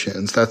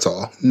conversations. That's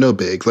all. No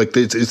big.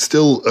 It's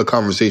still a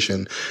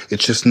conversation.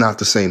 It's just not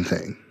the same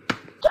thing.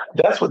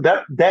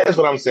 That is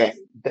what I'm saying.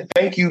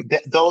 Thank you.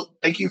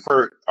 Thank you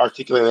for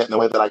articulating that in the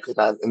way that I could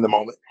not in the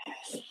moment.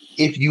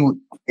 If you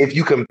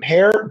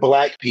compare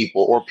black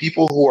people or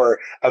people who are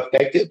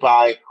affected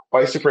by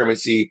white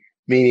supremacy,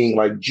 meaning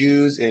like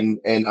Jews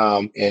and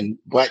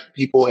black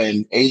people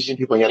and Asian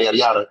people and yada yada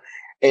yada,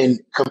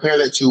 and compare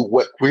that to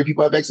what queer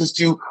people have access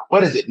to,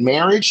 what is it?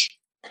 Marriage.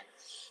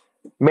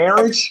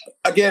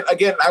 Again,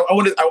 I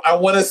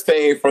want to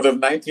say for the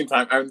 19th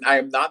time, I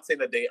am not saying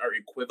that they are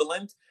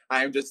equivalent.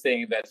 I am just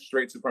saying that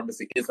straight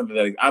supremacy is something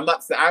that I'm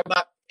not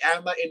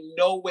in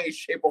no way,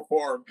 shape, or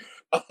form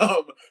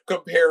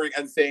comparing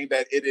and saying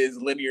that it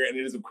is linear and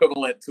it is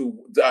equivalent to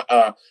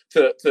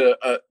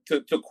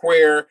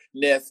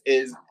queerness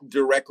is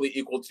directly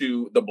equal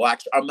to the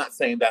black. I'm not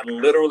saying that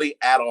literally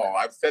at all.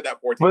 I've said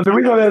that 14 times. But the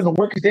reason that doesn't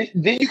work is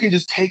then you can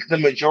just take the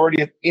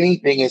majority of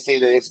anything and say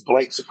that it's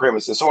black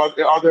supremacy. So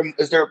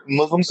is there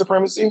Muslim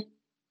supremacy?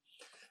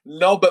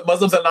 No, but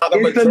Muslims are not the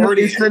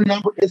majority. It's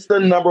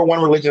the number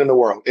one religion in the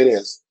world. It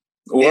is.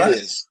 What? It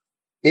is.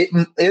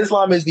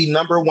 Islam is the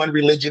number one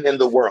religion in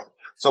the world.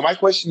 So my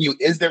question to you,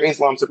 is there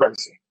Islam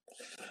supremacy?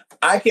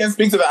 I can't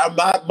speak to that. I'm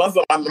not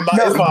Muslim. I'm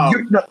not Islam.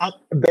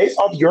 Based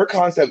off your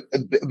concept,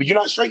 but you're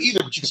not straight either.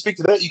 But you can speak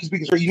to that. You can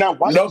speak to straight. You're not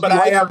white. No, but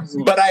I am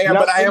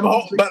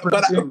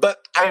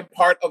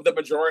part of the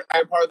majority. I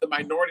am part of the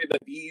minority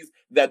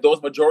that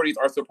those majorities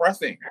are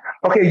suppressing.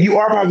 Okay, you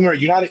are part of the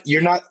minority.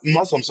 You're not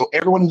Muslim. So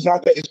everyone who's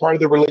not that is part of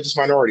the religious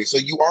minority. So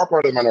you are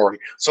part of the minority.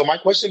 So my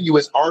question to you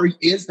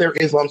is there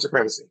Islam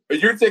supremacy?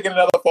 But you're taking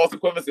another false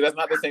equivalency. That's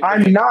not the same thing.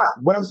 I'm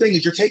not. What I'm saying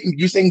is you're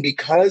saying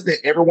because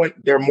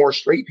they're more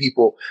straight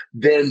people,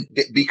 then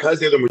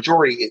because they're the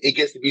majority, it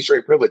gets to be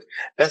straight privilege.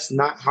 That's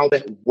not how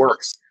that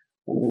works.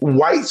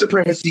 White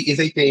supremacy is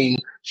a thing.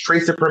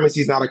 Straight supremacy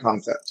is not a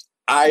concept.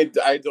 I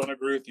don't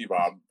agree with you,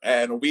 Bob.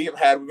 And we've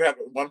had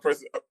one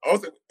person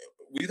also.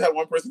 We've had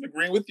one person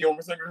agreeing with you, one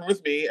person agreeing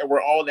with me, and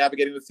we're all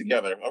navigating this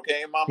together.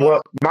 Okay, Mama?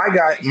 Well,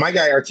 my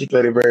guy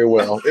articulated very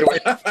well. Can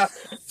I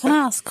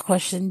ask a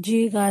question? Do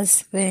you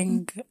guys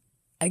think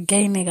a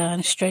gay nigga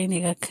and a straight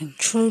nigga can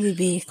truly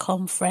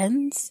become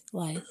friends?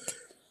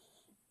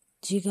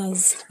 Do you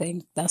guys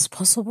think that's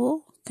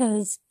possible?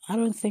 Because I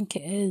don't think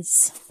it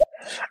is.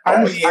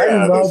 I'm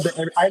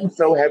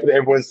so happy that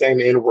everyone's saying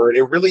the N-word.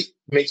 It really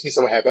makes me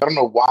so happy. I don't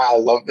know why I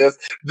love this.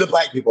 The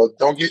black people,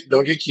 don't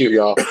get cute,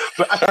 y'all.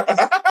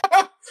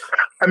 But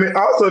I mean,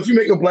 also, if you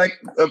make a black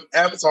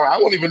avatar, I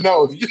won't even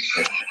know.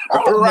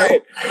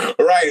 Right.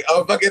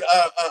 Fucking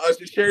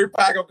Sherry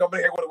Packer coming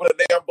here with a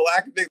damn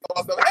black thing.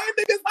 Hey,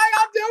 niggas, how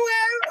y'all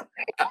doing?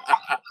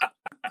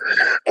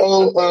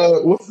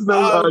 What's his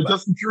name?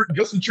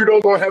 Justin Trudeau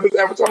gonna have his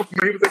avatar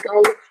for me, they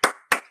call it.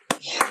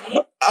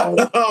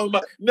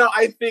 No,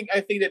 I think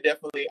that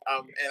definitely.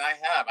 And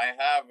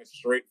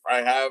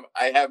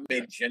I have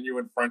made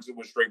genuine friendships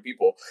with straight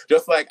people.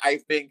 Just like I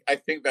think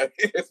that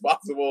it's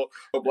possible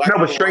for black. No,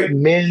 but straight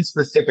men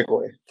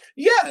specifically.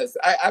 Yes,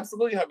 I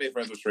absolutely have made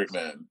friends with straight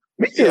men.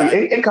 Me too. Yeah.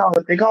 In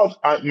college,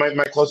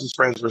 my closest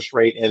friends were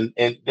straight, and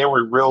they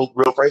were real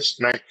friends.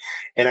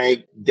 And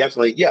I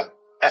definitely, yeah.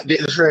 The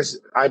stress,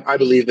 I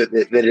believe that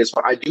it is.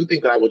 I do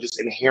think that I will just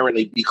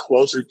inherently be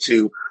closer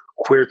to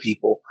queer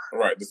people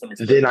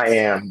than I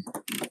am,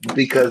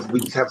 because we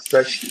just have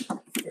such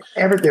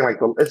everything like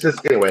the. It's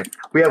just anyway.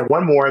 We have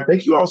one more.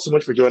 Thank you all so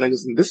much for joining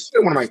us. And this has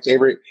been one of my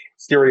favorite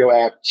Stereo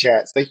app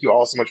chats. Thank you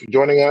all so much for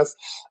joining us.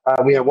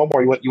 We have one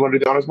more. You want to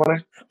do the honors,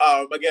 Monet?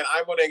 Again,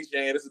 I'm Monet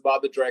Jane. This is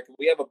Bob the Drag.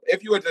 We have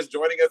if you are just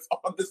joining us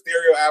on the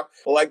Stereo app,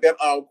 like that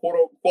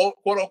quote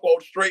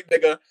unquote straight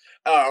nigga,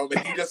 and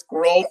he just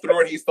scrolled through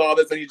and he saw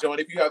this and he joined.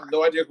 If you have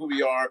no idea who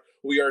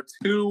we are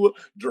two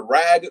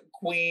drag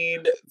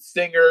queen,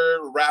 singer,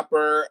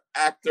 rapper,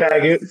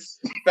 actors,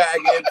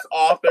 faggots,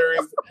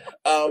 authors,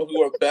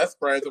 who are best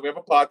friends. And we have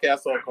a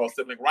podcast called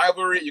Sibling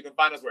Rivalry. You can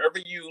find us wherever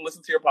you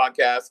listen to your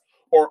podcast,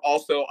 or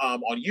also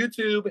on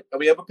YouTube, and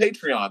we have a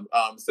Patreon,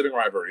 Sibling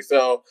Rivalry.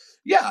 So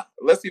yeah,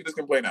 let's see if this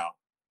can play now.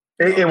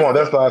 It won't.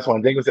 That's the last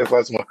one. Thank you. That's the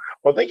last one.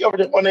 Well, thank you,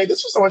 Monet.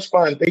 This was so much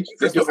fun. Thank you.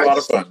 This was a lot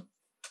of fun.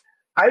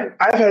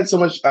 I've had so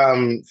much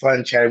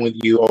fun chatting with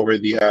you over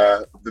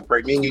the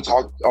break. Me and you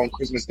talked on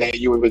Christmas Day.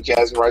 You were with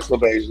Jasmine Rice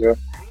LaBeija,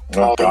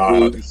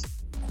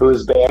 who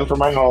is banned from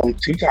my home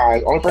 2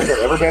 times. Only person I've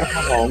ever banned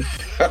from my home.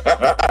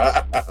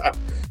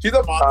 She's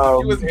a monster.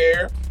 She was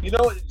here. You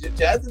know,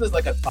 Jasmine is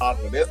like a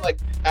toddler. There's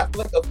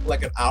after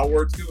like an hour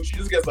or two, she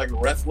just gets like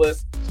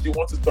restless. She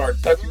wants to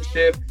start touching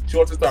shit. She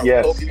wants to start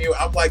poking you.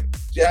 I'm like,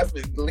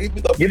 Jasmine, leave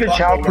me the fuck alone. You have to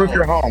child-proof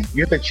your home.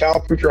 You have to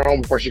child-proof your home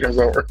before she comes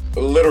over.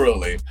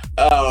 Literally.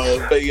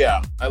 But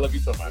yeah, I love you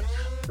so much.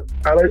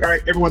 All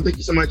right, everyone, thank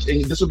you so much.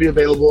 And this will be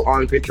available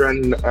on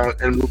Patreon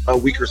in a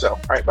week or so.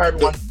 All right, bye,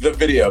 everyone. The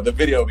video will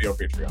be on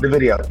Patreon. The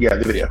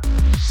video.